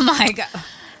 I'm like,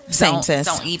 Same, sis.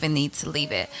 Don't even need to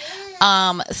leave it.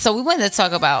 So we wanted to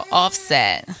talk about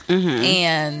Offset,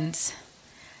 and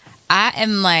I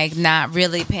am like not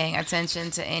really paying attention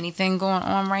to anything going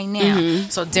on right now.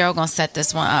 So Daryl gonna set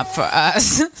this one up for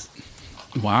us.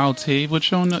 Wow, T, what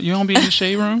you don't be in the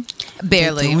shade room?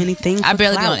 Barely. Don't do anything I for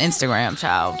barely be clout. on Instagram,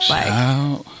 child. Like,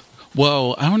 Child.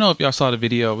 Well, I don't know if y'all saw the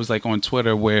video. It was like on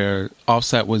Twitter where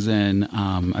Offset was in,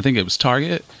 I think it was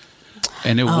Target.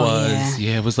 And it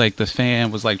it was like the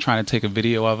fan was like trying to take a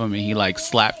video of him, and he like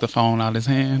slapped the phone out of his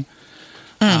hand.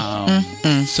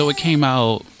 So it came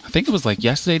out, I think it was like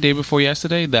yesterday, day before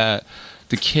yesterday, that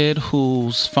the kid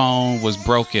whose phone was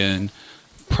broken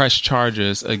pressed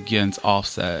charges against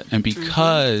Offset, and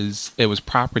because it was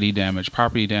property damage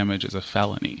is a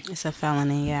felony. it's a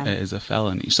felony. Yeah, It is a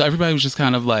felony. So everybody was just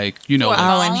kind of like, and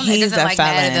he's a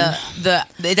felon.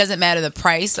 It doesn't matter the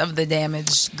price of the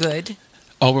damaged good.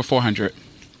 over $400.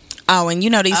 Oh, and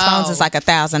these phones is like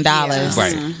 $1,000.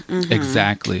 Right.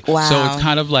 Exactly. Wow. So it's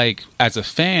kind of like, as a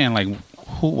fan, like,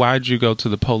 why'd you go to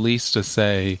the police to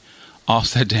say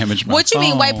Offset damaged my phone? What you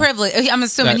mean white privilege? I'm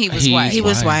assuming he was white. he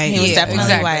was white. He was definitely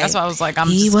exactly. white. That's why I was like,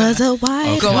 He was a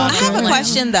white. go out. I have a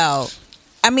question though.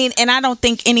 I mean, and I don't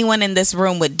think anyone in this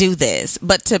room would do this,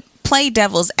 but to play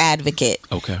devil's advocate,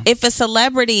 Okay. if a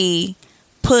celebrity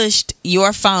pushed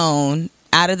your phone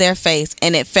out of their face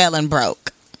and it fell and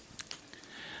broke,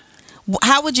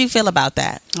 how would you feel about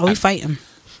that? Oh, we fighting.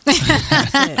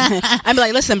 I'd be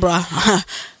like, listen, bro,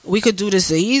 we could do this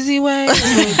the easy way. We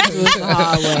could do this the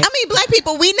hard way. I mean, black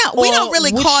people, we don't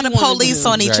really what call you the wanna police do?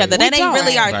 on each Right. other. That We ain't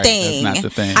really don't. our Right, thing. that's not the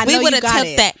thing. I know We you would have got took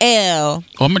it. the L. Well,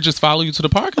 I'm gonna just follow you to the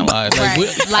parking lot.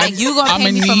 Like, you gonna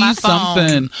pay me for my phone.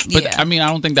 something. But Yeah. I mean, I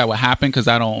don't think that would happen because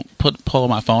I don't pull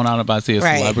my phone out if I see a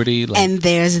Right. celebrity. Like, And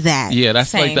there's that. yeah,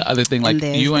 that's Same. like the other thing. Like, And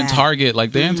there's you in that. Target,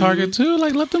 like they're in Target too.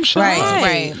 Like, let them shine.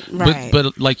 Right. Right.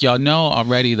 But like y'all know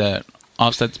already that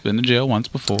Offset's been to jail once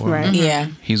before. Right. Yeah.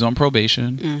 He's on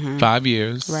probation, 5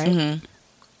 years. Right.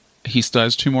 He still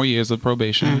has 2 more years of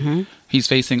probation. He's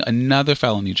facing another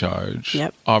felony charge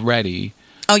already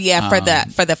Oh yeah, for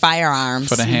the firearms.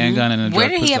 for the handgun and the Where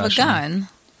drug did he have a possession. gun?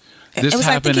 This It was,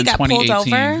 I happened think he in got pulled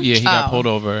 2018. over? Yeah, he got Oh. pulled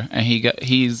over, and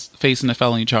he's facing a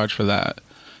felony charge for that.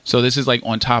 So this is like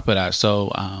on top of that.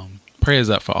 So prayers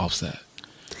up for Offset,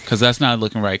 because that's not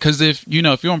looking right. Because if you're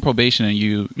on probation and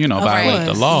you violate the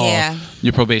course. law, Yeah.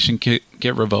 your probation can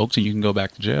get revoked and you can go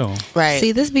back to jail. Right.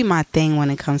 See, this be my thing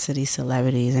when it comes to these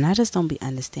celebrities, and I just don't be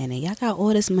understanding. Y'all got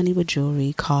all this money with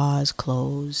jewelry, cars,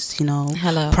 clothes,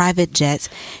 Hello. private jets.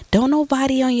 Don't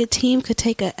nobody on your team could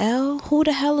take a L? Who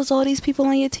the hell is all these people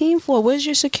on your team for? Where's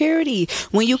your security?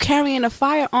 When you carrying a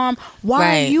firearm, why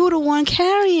Right. are you the one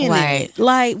carrying Right. it?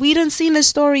 Like, we done seen this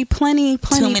story plenty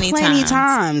many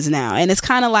times now, and it's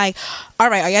kind of like, all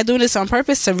right, are y'all doing this on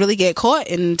purpose to really get caught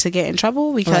and to get in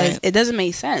trouble? Because Right. it doesn't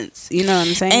make sense. You know know what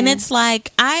I'm saying? And it's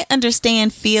like, I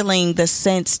understand feeling the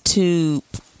sense to,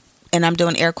 and I'm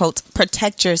doing air quotes,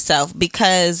 protect yourself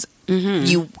because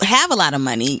you have a lot of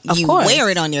money. You wear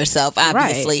it on yourself,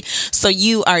 obviously. Right. So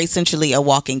you are essentially a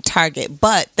walking target.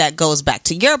 But that goes back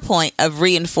to your point of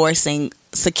reinforcing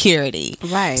security.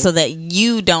 Right. So that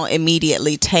you don't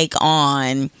immediately take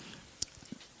on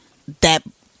that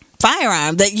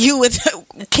firearm that you would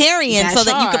carrying so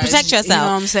that you can protect yourself. You know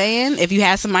what I'm saying? If you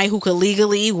had somebody who could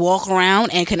legally walk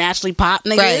around and can actually pop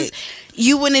niggas,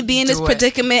 you wouldn't be in this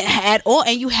predicament at all,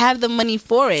 and you have the money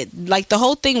for it. Like the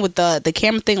whole thing with the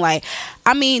camera thing, like,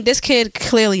 I mean, this kid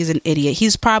clearly is an idiot.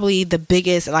 He's probably the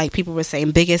biggest, like people were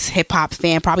saying, biggest hip hop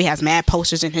fan. Probably has mad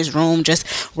posters in his room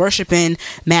just worshiping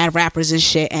mad rappers and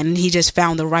shit, and he just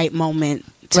found the right moment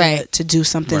to do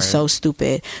something so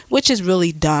stupid, which is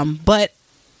really dumb. But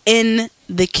in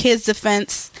the kid's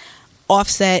defense,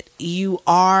 Offset, you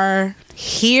are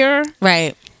here,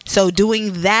 right? So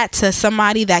doing that to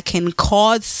somebody that can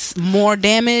cause more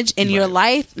damage in your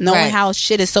life, knowing how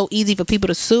shit is so easy for people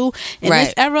to sue in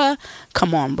this era,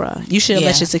 come on, bro. You should have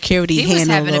let your security handle. He was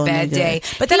having a bad day.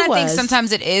 But then I think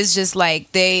sometimes it is just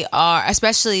like they are,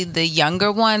 especially the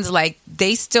younger ones, like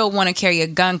they still want to carry a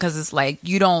gun because it's like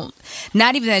you don't,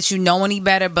 not even that you know any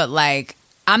better, but like,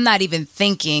 I'm not even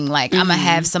thinking like I'm gonna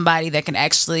have somebody that can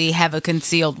actually have a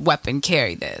concealed weapon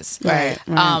carry this. Right.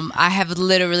 I have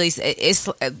literally, it's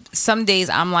some days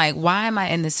I'm like, why am I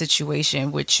in this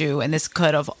situation with you? And this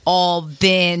could have all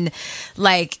been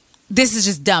like, this is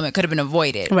just dumb. It could have been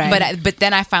avoided. Right. But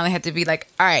then I finally had to be like,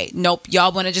 all right, nope.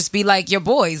 Y'all want to just be like your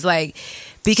boys, like.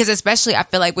 Because especially I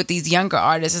feel like with these younger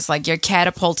artists, it's like you're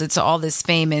catapulted to all this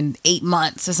fame in 8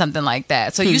 months or something like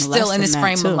that. So you're still in this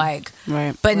frame of like,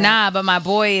 but my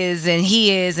boy is and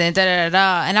he is and da da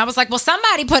da. And I was like, well,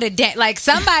 somebody put a dent. Like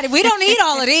somebody, we don't need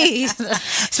all of these,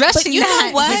 especially but you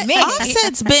know what?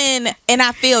 Offset's been, and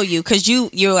I feel you because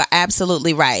you're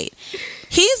absolutely right.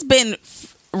 He's been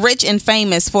rich and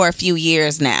famous for a few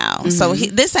years now, so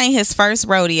this ain't his first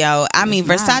rodeo. I mean,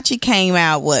 Versace came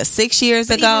out 6 years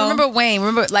ago. Remember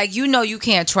Wayne? Like you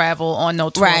can't travel on no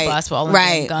tour bus with all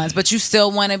them guns, but you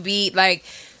still want to be like.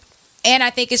 And I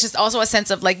think it's just also a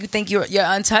sense of like you think you're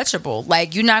untouchable.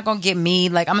 Like you're not gonna get me.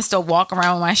 Like I'm gonna still walk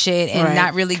around with my shit and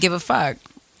not really give a fuck.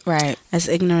 Right. That's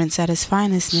ignorance at its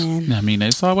finest, man. I mean,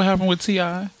 they saw what happened with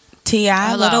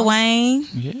T.I. Lil Wayne.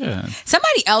 Yeah.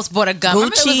 Somebody else bought a gun.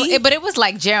 But it was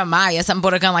like Jeremiah. Something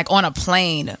bought a gun like on a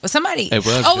plane. But somebody. It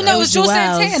was. Oh no, it was Jules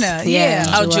Santana. Yeah.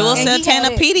 Oh, Jules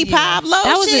Santana, Petey Pablo.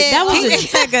 That was the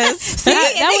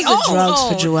drugs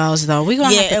for Jewels though. We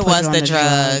gonna have to it was the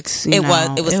drugs. It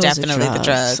was definitely the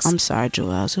drugs. I'm sorry,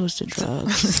 Jewels. It was the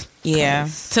drugs. Yeah.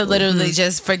 To literally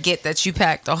just forget that you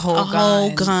packed a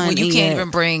whole gun when you can't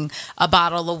even bring a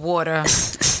bottle of water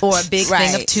or a big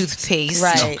thing of toothpaste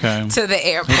to the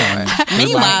airport.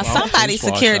 Meanwhile, somebody's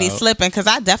security slipping because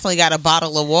I definitely got a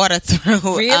bottle of water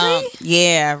through. Really?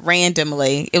 Yeah,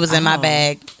 randomly. It was in my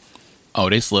bag. Oh,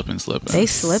 they slipping. They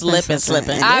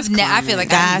slipping. I feel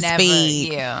like I've never.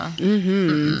 Speed. Yeah.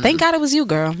 Thank God it was you,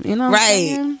 girl. You know,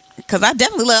 right? Because I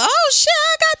definitely like, oh shit,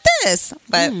 I got this.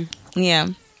 But yeah.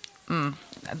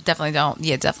 Definitely don't.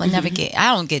 Yeah, definitely never get.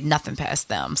 I don't get nothing past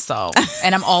them. So,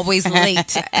 and I'm always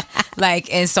late.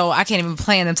 Like, and so I can't even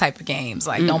play in them type of games.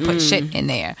 Like, don't put shit in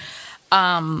there.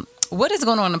 What is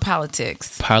going on in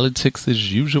politics? Politics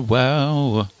as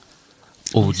usual.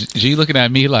 Oh, G looking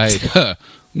at me like,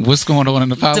 what's going on in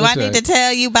the politics? Do I need to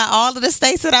tell you about all of the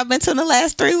states that I've been to in the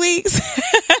last 3 weeks?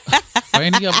 Are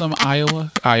any of them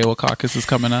Iowa? Iowa caucus is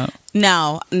coming up.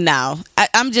 No.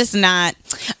 I'm just not.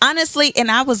 Honestly, and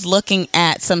I was looking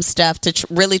at some stuff to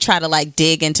really try to like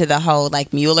dig into the whole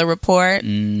like Mueller report.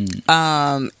 And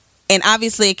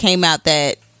obviously it came out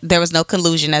that there was no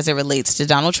collusion as it relates to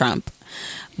Donald Trump.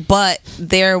 But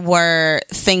there were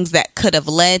things that could have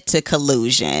led to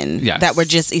collusion that were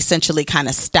just essentially kind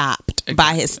of stopped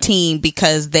by his team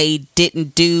because they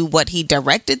didn't do what he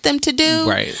directed them to do.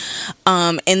 Right.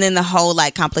 And then the whole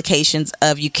like complications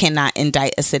of you cannot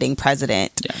indict a sitting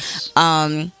president. Yes.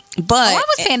 But I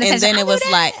was paying attention. And then it was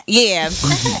like,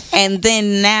 and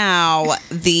then now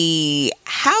the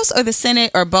House or the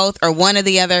Senate or both or one or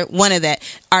the other, one of that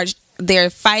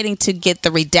they're fighting to get the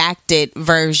redacted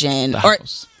version the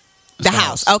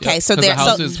House. Okay, so the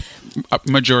House is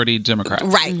majority Democrats.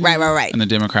 Right. And the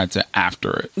Democrats are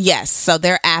after it. Yes, so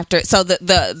they're after. So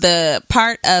the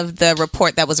part of the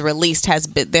report that was released has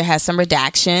some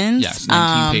redactions. Yes,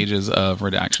 19 pages of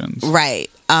redactions.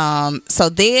 Right. So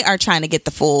they are trying to get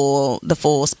the full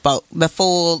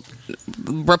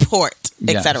report,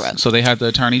 etc. So they had the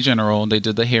Attorney General. They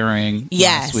did the hearing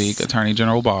last week. Attorney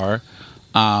General Barr.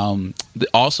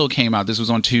 Also came out, this was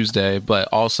on Tuesday, but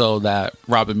also that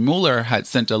Robin Mueller had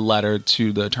sent a letter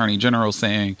to the Attorney General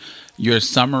saying your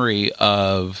summary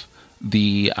of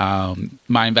the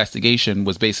my investigation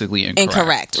was basically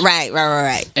incorrect.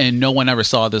 Right. And no one ever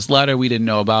saw this letter. We didn't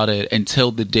know about it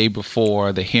until the day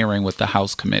before the hearing with the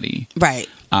House committee. Right.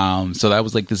 So that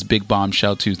was like this big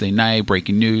bombshell Tuesday night,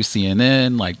 breaking news,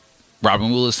 CNN, like Robin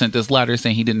Mueller sent this letter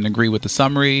saying he didn't agree with the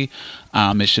summary.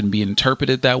 It shouldn't be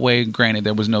interpreted that way. Granted,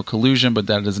 there was no collusion, but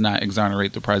that does not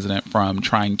exonerate the president from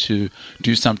trying to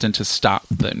do something to stop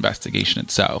the investigation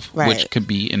itself, which could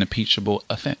be an impeachable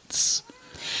offense.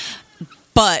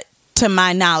 But to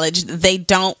my knowledge, they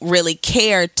don't really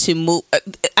care to move.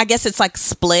 I guess it's like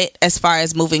split as far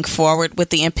as moving forward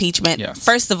with the impeachment. Yes.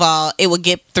 First of all, it would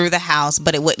get through the House,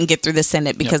 but it wouldn't get through the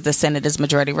Senate because the Senate is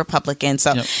majority Republican.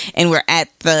 So, and we're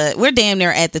damn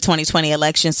near at the 2020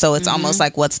 election. So it's almost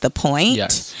like, what's the point?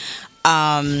 Yes.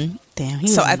 Damn, he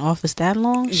was in office that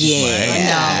long?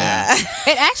 Yeah.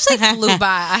 It actually flew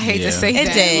by. I hate to say It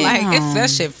that. did. Like, that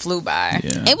shit flew by.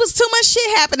 Yeah. It was too much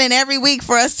shit happening every week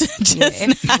for us to just...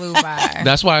 It flew by.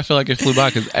 That's why I feel like it flew by,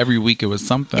 because every week it was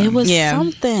something. It was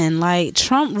something. Like,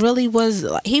 Trump really was...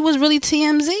 He was really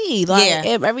TMZ. Like,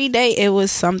 every day it was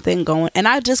something going... And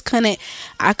I just couldn't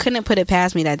put it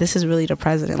past me that this is really the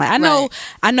president. Like,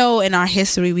 I know in our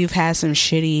history we've had some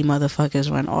shitty motherfuckers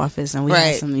run office, and we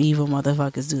had some evil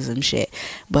motherfuckers do some shit.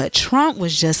 But Trump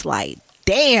was just like,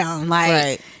 damn,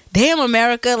 damn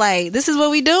America, like, this is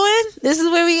what we doing? This is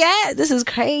where we at? This is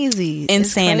crazy.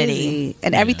 Insanity. Crazy.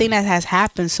 And everything that has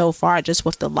happened so far, just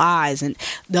with the lies and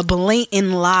the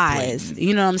blatant lies,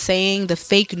 you know what I'm saying? The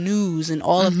fake news and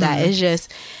all of that. It's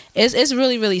just, it's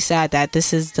really, really sad that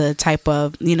this is the type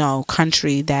of,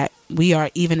 country that we are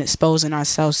even exposing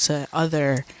ourselves to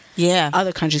other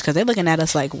countries, because they're looking at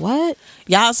us like, what?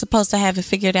 Y'all supposed to have it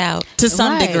figured out to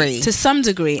some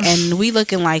degree, and we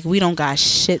looking like we don't got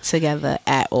shit together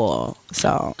at all.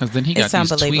 So because then he got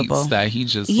these tweets that he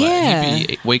just he'd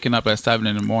be waking up at 7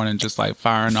 a.m. just like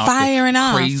firing off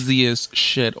the craziest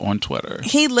shit on Twitter.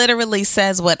 He literally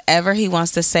says whatever he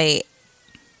wants to say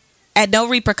at no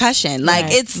repercussion. Like,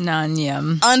 it's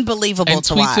unbelievable and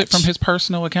to tweets watch. it from his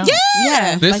personal account.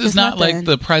 Yeah. This is not like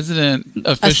the president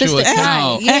official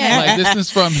account. Like, this is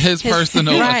from his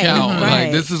personal account.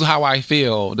 Like, this is how I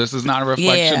feel. This is not a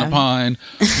reflection upon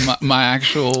my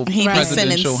actual he be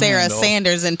sending Sarah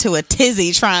Sanders into a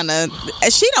tizzy trying to...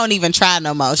 She don't even try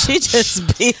no more. She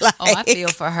just be like... Oh, I feel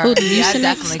for her. I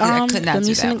definitely could not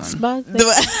do that one.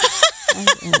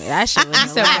 That shit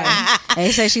was hilarious.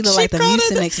 They say she looked like the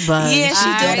Mucinex bug. Yeah,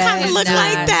 she did kind of look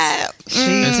like that.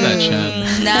 It's that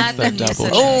chin. Not the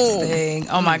double thing.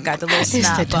 Oh my God, the little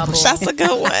snot bubble. That's a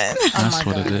good one. That's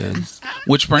what it is.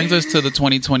 Which brings us to the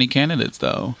 2020 candidates,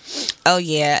 though. Oh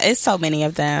yeah, it's so many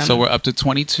of them. So we're up to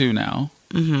 22 now.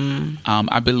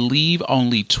 I believe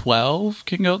only 12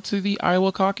 can go to the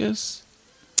Iowa caucus.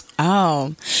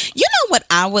 Oh, you know what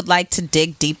I would like to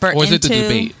dig deeper into? Or is it the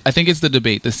debate? I think it's the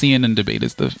debate. The CNN debate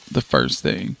is the first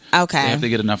thing. Okay. They have to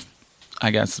get enough, I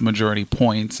guess, majority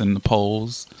points in the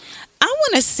polls. I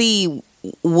want to see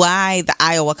why the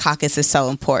Iowa caucus is so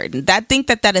important. I think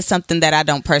that is something that I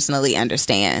don't personally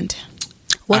understand.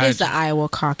 What is the Iowa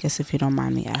caucus, if you don't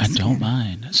mind me asking? I don't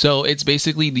mind. So it's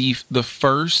basically the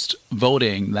first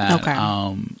voting that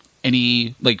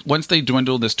once they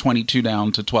dwindle this 22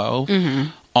 down to 12,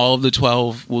 all of the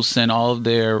 12 will send all of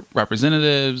their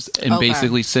representatives and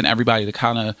basically send everybody to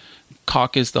kind of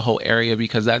caucus the whole area,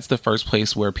 because that's the first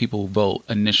place where people vote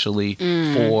initially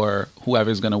for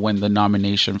whoever's going to win the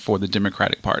nomination for the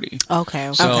Democratic Party.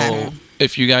 So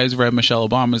if you guys read Michelle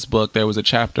Obama's book, there was a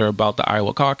chapter about the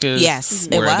Iowa caucus. Yes,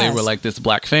 where they were like this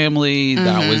black family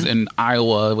that was in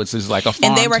Iowa, which is like a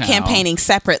farm and they were town. Campaigning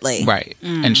separately. Right.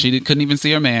 And she couldn't even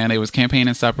see her man. They was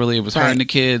campaigning separately. It was her and the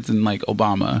kids and like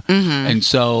Obama. And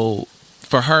so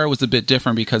for her, it was a bit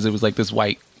different because it was like this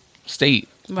white state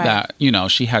that,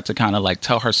 she had to kind of like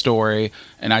tell her story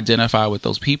and identify with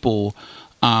those people.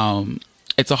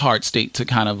 It's a hard state to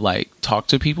kind of like talk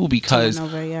to people because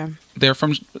they're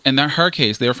from, in her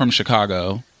case, they're from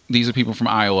Chicago. These are people from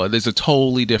Iowa. There's a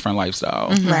totally different lifestyle.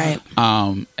 Right.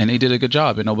 And they did a good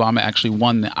job. And Obama actually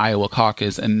won the Iowa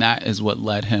caucus. And that is what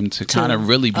led him to kind of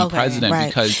really be president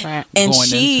because and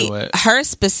going into it. Her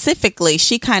specifically,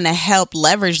 she kind of helped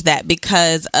leverage that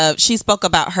because she spoke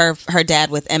about her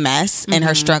dad with MS and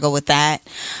her struggle with that.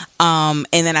 And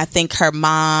then I think her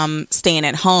mom staying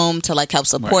at home to like help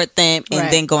support them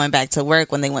and then going back to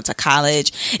work when they went to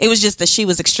college. It was just that she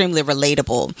was extremely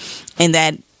relatable and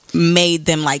that made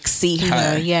them like see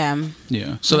her. Yeah.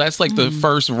 So that's like the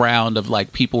first round of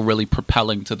like people really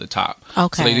propelling to the top.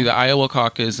 Okay. So they do the Iowa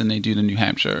caucus and they do the New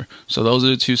Hampshire. So those are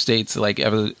the two states like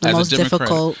as most a Democrat,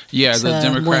 difficult as a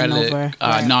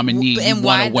Democratic nominee, And you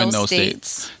why want to win those those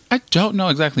states. I don't know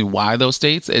exactly why those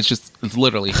states. It's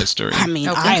literally history. I mean,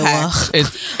 Iowa.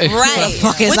 It's Right. The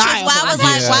fuck is Which is Iowa? why I was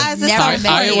like, why is this Never so met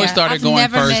familiar? Iowa started I've going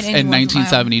never met first in anyone from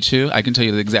 1972. I can tell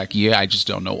you the exact year. I just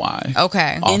don't know why.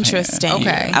 Okay. Offhand. Interesting.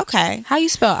 Okay. Okay. How you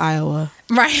spell Iowa?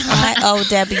 Right.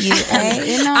 IOWA.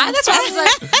 You know, That's why I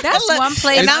was like, that's one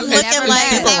place and I've I'm looking never like-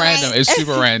 been. Super random. It's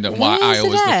super random why Where is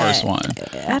Iowa's it the at? first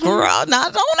one. Girl, no,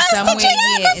 don't ask Somewhere,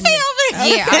 the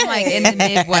yeah, I'm like in the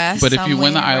Midwest. But if you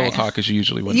win the somewhere, Iowa right. caucus, you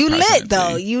usually win you the lit presidency.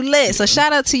 though. You lit. So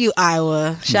shout out to you,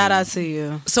 Iowa. Shout out to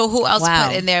you. So who else Wow.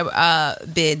 put in their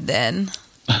bid then?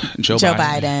 Joe Joe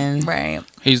Biden. Biden. Right.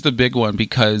 He's the big one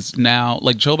because now,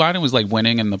 like Joe Biden was like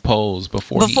winning in the polls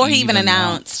before He even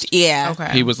announced. Yeah.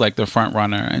 Okay. He was like the front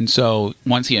runner, and so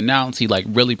once he announced, he like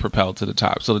really propelled to the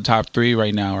top. So the top three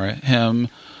right now are him,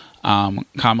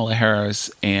 Kamala Harris,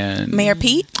 and Mayor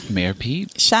Pete. Mayor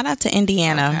Pete. Shout out to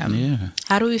Indiana. Yeah.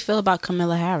 How do we feel about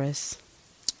Kamala Harris?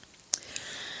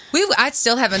 I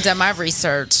still haven't done my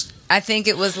research. I think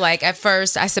it was like at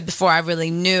first I said before I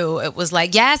really knew it was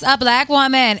like yes, a black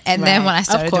woman, and then Right. when I Of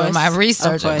started doing course. my Of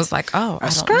research, it course. was like oh, I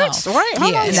don't skirts, know, right?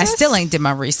 Hold Yeah, on, and I sis. still ain't did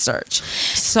my research,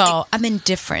 so I'm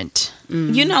indifferent.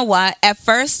 You know what? At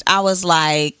first, I was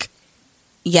like,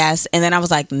 yes. And then I was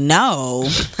like, no.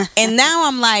 And now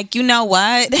I'm like, you know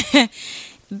what?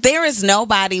 There is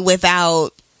nobody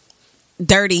without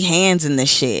dirty hands in this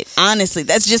shit. Honestly,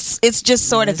 it's just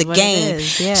sort of is the what it game.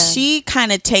 is, yeah. She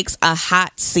kind of takes a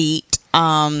hot seat.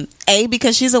 A,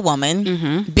 because she's a woman,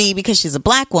 Mm-hmm. B, because she's a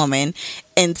black woman,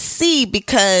 and C,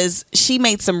 because she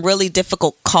made some really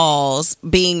difficult calls,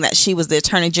 being that she was the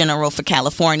Attorney General for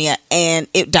California, and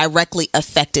it directly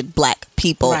affected black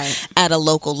people Right. at a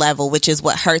local level, which is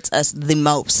what hurts us the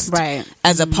most, Right.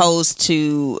 as opposed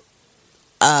to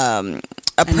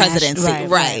a presidency,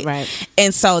 right.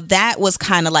 And so that was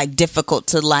kind of like difficult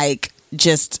to like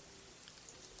just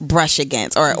brush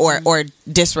against or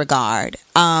disregard.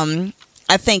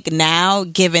 I think now,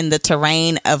 given the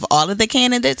terrain of all of the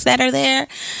candidates that are there,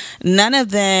 none of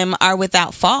them are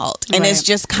without fault. And it's Right.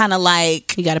 just kind of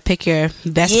like, You got to pick your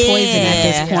best poison at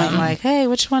this Yeah. point. Like, hey,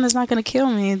 which one is not going to kill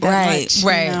me that Right. much?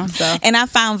 Right. You know, so. and I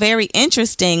found very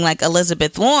interesting, like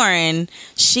Elizabeth Warren,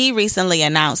 she recently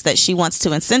announced that she wants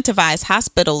to incentivize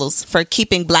hospitals for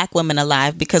keeping black women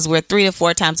alive because we're 3 to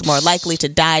 4 times more likely to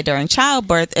die during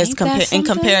childbirth as Ain't that in something?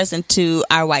 comparison to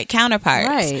our white counterparts.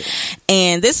 Right.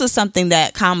 And this was something that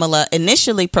Kamala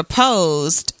initially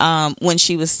proposed when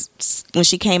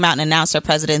she came out and announced her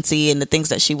presidency and the things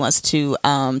that she wants to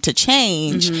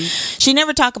change. She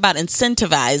never talked about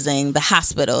incentivizing the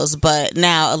hospitals, but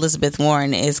now Elizabeth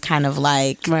Warren is kind of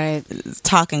like Right.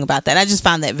 talking about that. I just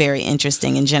found that very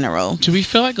interesting in general. Do we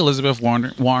feel like Elizabeth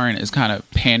Warren is kind of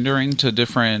pandering to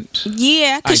different?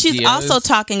 Yeah, because she's ideas? also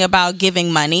talking about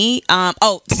giving money.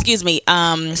 Excuse me.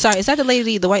 Sorry, is that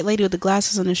the white lady with the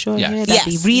glasses and the short Yes. hair that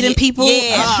be Yes. reading people?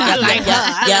 Yeah. Oh, I like her.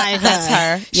 I Yeah, like that's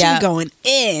her. She Yeah. going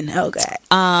in. Okay.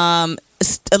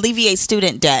 Alleviate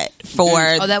student debt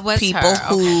for that was people her.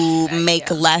 who Okay. make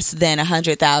less than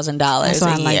 $100,000 That's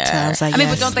why I a liked her. I year. was like, I mean,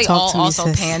 yes, but don't they talk all to me, also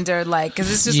sis. pander? Like,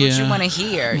 because it's just what you want to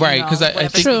hear, Right, you know, because I whatever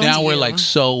think speaks now to we're you. like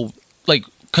so like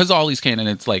because all these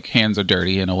candidates like hands are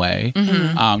dirty in a way.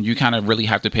 You kind of really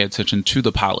have to pay attention to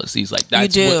the policies. Like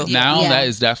that's do. what, now Yeah. that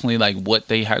is definitely like what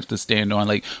they have to stand on.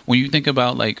 Like when you think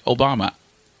about like Obama,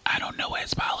 I don't know what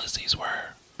his policies were.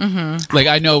 Like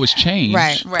I know it was changed.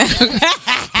 Right.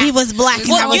 He was black.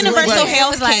 and I Well, was universal white.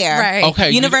 health care. right.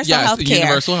 Okay. Universal health care.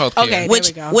 Universal health care. Okay.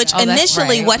 Which There we go. which Oh, that's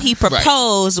initially right. what he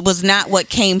proposed was not what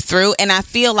came through, and I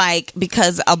feel like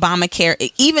because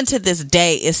Obamacare, even to this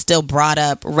day, is still brought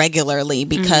up regularly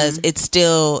because it's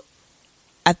still,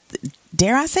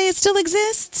 dare I say, it still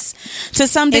exists to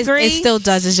some degree. It still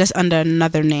does. It's just under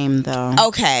another name, though.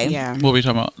 Okay. Yeah. What are we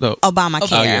talking about? The Obamacare.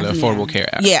 Oh yeah, the Affordable Care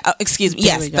Act. Yeah, excuse me.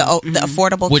 There Yes, we the go. the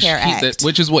Affordable Which Care Act.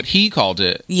 which is what he called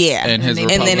it. Yeah, and his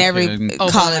then every Republican-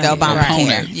 call it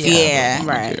Obamacare. Right. Yeah,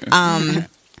 Right.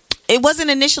 It wasn't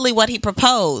initially what he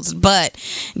proposed, but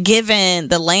given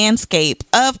the landscape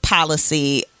of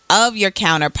policy of your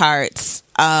counterparts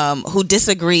who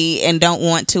disagree and don't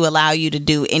want to allow you to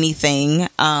do anything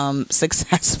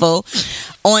successful,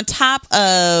 on top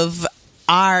of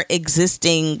our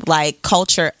existing like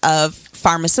culture of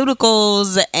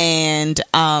pharmaceuticals and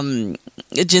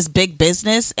just big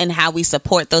business and how we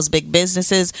support those big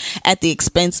businesses at the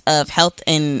expense of health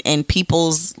and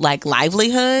people's like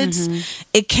livelihoods,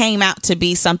 it came out to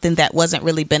be something that wasn't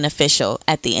really beneficial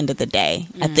at the end of the day,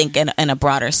 I think in a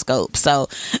broader scope. So,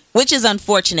 which is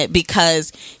unfortunate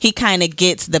because he kind of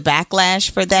gets the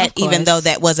backlash for that, even though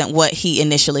that wasn't what he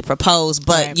initially proposed,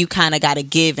 but you kind of got to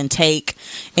give and take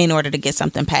in order to get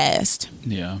something passed.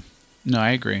 Yeah. No,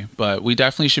 I agree. But we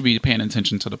definitely should be paying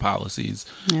attention to the policies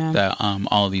that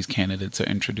all of these candidates are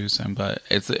introducing. But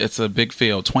it's a big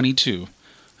field. 22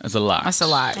 is a lot. That's a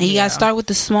lot. And you got to start with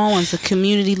the small ones, the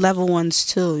community level ones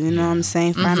too. You know what I'm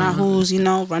saying? Find out who's,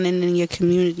 running in your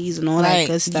communities and all that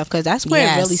good stuff. Because that's where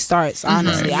it really starts,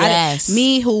 honestly.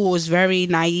 Me, who was very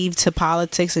naive to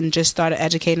politics and just started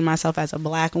educating myself as a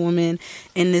black woman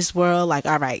in this world, like,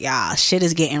 all right, y'all, shit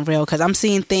is getting real. Because I'm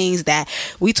seeing things that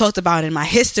we talked about in my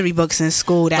history books in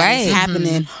school that is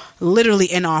happening literally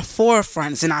in our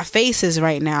forefronts, in our faces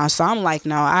right now. So I'm like,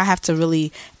 no, I have to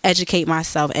really educate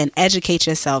myself and educate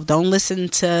yourself. Don't listen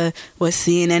to what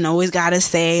CNN always got to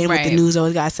say and what the news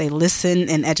always got to say. Listen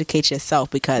and educate yourself,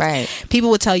 because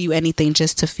people will tell you anything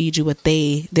just to feed you with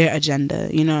their agenda.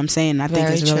 You know what I'm saying? I think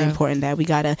it's really important that we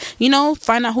got to,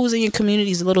 find out who's in your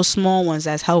communities, the little small ones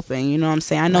that's helping. You know what I'm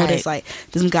saying? I know there's like,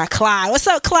 this got Clyde. What's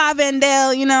up, Clyde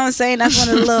Vandale? You know what I'm saying? That's one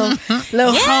of the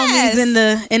little homies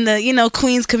in the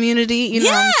Queens community. You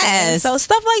know what I'm saying? So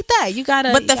stuff like that. You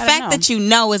gotta. But the fact that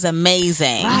is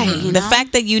amazing. The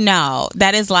fact that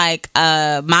that is like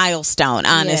a milestone,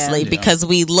 honestly, because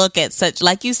we look at such,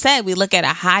 like you said, we look at a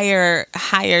higher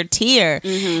tier,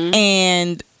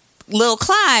 and Lil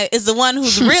Clyde is the one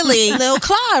who's really Lil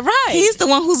Clyde, right? He's the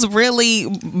one who's really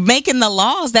making the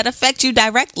laws that affect you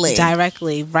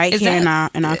directly, right here in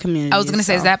our community. I was going to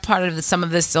say, is that part of some of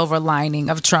the silver lining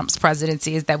of Trump's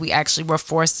presidency, is that we actually were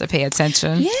forced to pay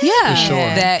attention? For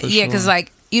sure. Because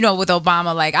like, with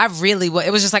Obama, like,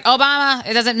 it was just like, Obama,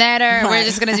 it doesn't matter. We're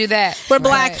just going to do that. We're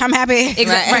black. I'm happy.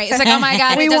 Right. It's like, oh my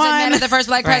God, it doesn't matter, the first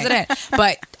black president.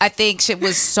 But I think shit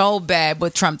was so bad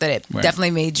with Trump that it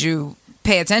definitely made you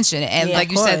pay attention. And like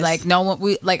you said, like,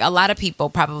 a lot of people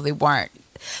probably weren't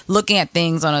looking at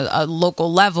things on a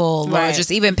local level, or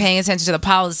just even paying attention to the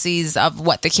policies of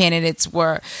what the candidates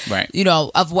were,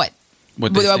 of what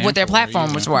their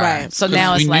platforms were. Right. So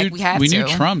now it's like we knew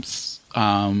Trump's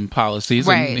policies,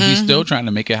 and he's still trying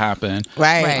to make it happen.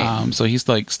 So he's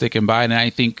like sticking by it. And I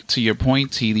think, to your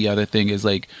point, T, the other thing is,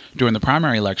 like, during the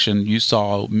primary election, you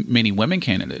saw many women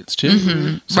candidates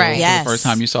too. So for the first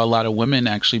time, you saw a lot of women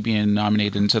actually being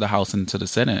nominated into the House and to the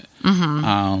Senate.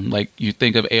 Like, you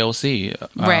think of AOC,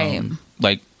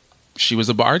 like, she was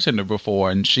a bartender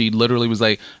before, and she literally was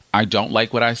like, I don't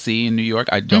like what I see in New York.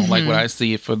 I don't like what I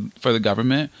see for the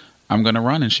government. I'm going to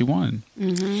run, and she won.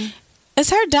 Is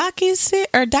her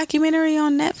documentary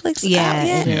on Netflix?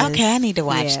 Yeah. Okay, I need to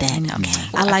watch that.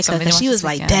 Okay, I like her because she was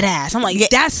like dead ass. I'm like,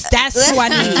 that's who I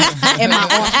need in my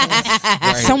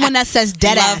office. Someone that says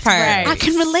dead ass. I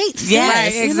can relate.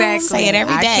 Yes, exactly. Say it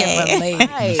every day. I can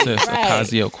relate.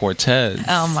 Ocasio-Cortez.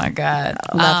 Oh my God,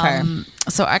 love her.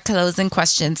 So our closing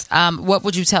questions. What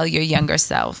would you tell your younger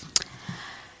self?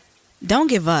 Don't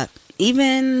give up.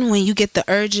 Even when you get the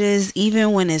urges,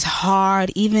 even when it's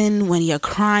hard, even when you're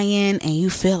crying and you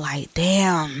feel like,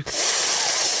 damn,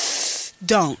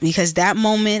 don't, because that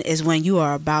moment is when you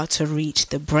are about to reach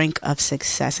the brink of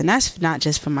success. And that's not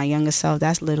just for my younger self,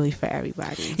 that's literally for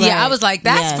everybody. Yeah, I was like,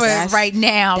 that's for right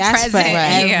now. That's present. for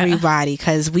everybody,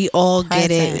 because we all get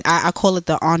it. I call it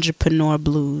the entrepreneur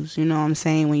blues. You know what I'm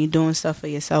saying? When you're doing stuff for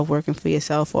yourself, working for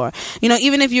yourself, or,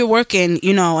 even if you're working,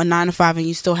 a 9 to 5 and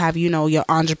you still have, your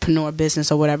entrepreneur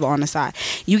business or whatever on the side,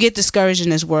 you get discouraged in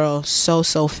this world so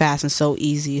fast and so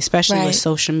easy, especially with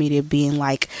social media being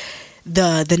like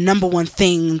the number one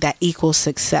thing that equals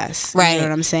success. You know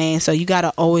what I'm saying? So you got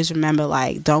to always remember,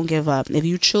 like, don't give up. If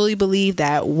you truly believe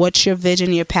that what's your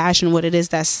vision, your passion, what it is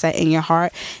that's set in your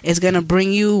heart is going to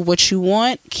bring you what you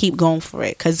want, keep going for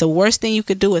it. Because the worst thing you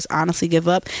could do is honestly give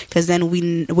up, because then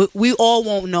we all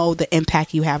won't know the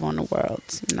impact you have on the world.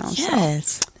 Yes.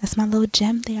 So that's my little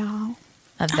gem there, y'all.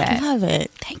 Of that. I love it.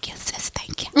 Thank you, sis.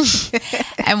 Thank you.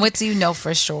 And what do you know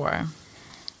for sure?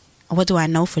 What do I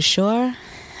know for sure?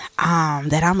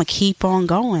 That I'm gonna keep on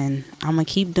going. I'm gonna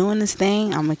keep doing this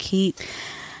thing. I'm gonna keep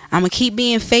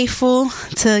being faithful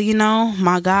to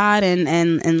my God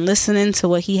and listening to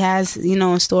what He has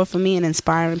in store for me, and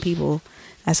inspiring people.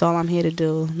 That's all I'm here to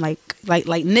do. Like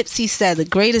Nipsey said, the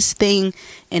greatest thing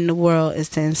in the world is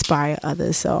to inspire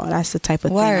others. So that's the type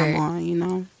of thing I'm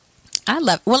on. I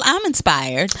love. Well, I'm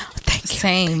inspired. Thank you.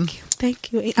 Same.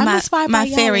 Thank you. I'm inspired by my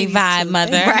fairy y'all vibe, too.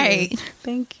 mother. Right.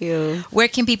 Thank you. Where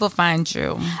can people find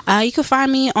you? You can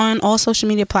find me on all social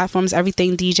media platforms.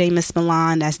 Everything DJ Miss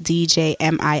Milan. That's DJ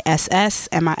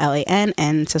MISSMILAN.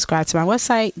 And subscribe to my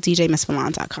website,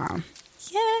 DJMissMilan.com.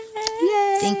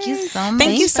 Thank you so much.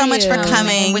 Thank you so much for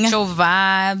coming. With your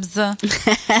vibes.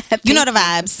 You know the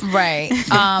vibes. Right.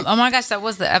 Oh my gosh, that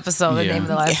was the episode, the name of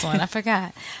the last one. I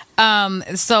forgot.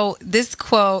 So this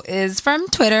quote is from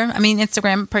Twitter. I mean,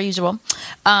 Instagram, per usual.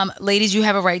 Ladies, you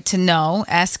have a right to know.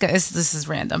 This is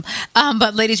random.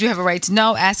 But ladies, you have a right to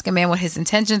know. Ask a man what his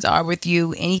intentions are with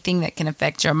you. Anything that can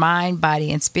affect your mind,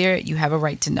 body, and spirit, you have a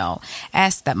right to know.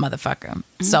 Ask that motherfucker.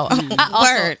 So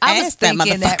I was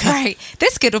thinking that, right,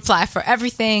 this could apply for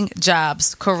everything,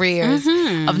 jobs, careers,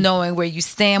 of knowing where you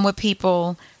stand with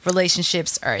people,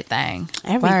 relationships, everything.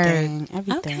 Everything.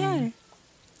 Okay.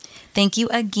 Thank you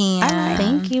again.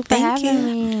 Thank you for having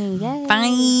me. Yay.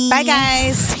 Bye. Bye,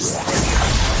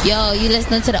 guys. Yo, you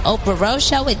listening to the Oprah Rose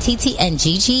Show with TT and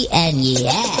Gigi, and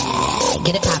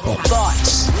get it poppin'.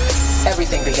 Thoughts.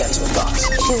 Everything begins with thoughts.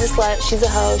 She's a slut, she's a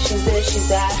hoe, she's this, she's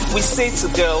that. We say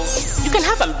to girls, you can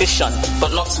have ambition,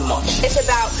 but not too much. It's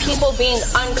about people being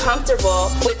uncomfortable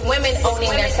with women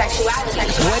owning their sexuality.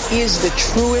 What is the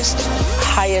truest,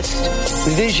 highest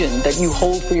vision that you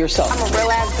hold for yourself? I'm a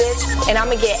real ass bitch, and I'm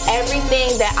gonna get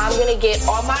everything that I'm gonna get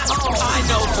on my own. I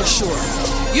know for sure.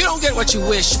 You don't get what you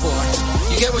wish for.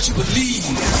 You get what you believe.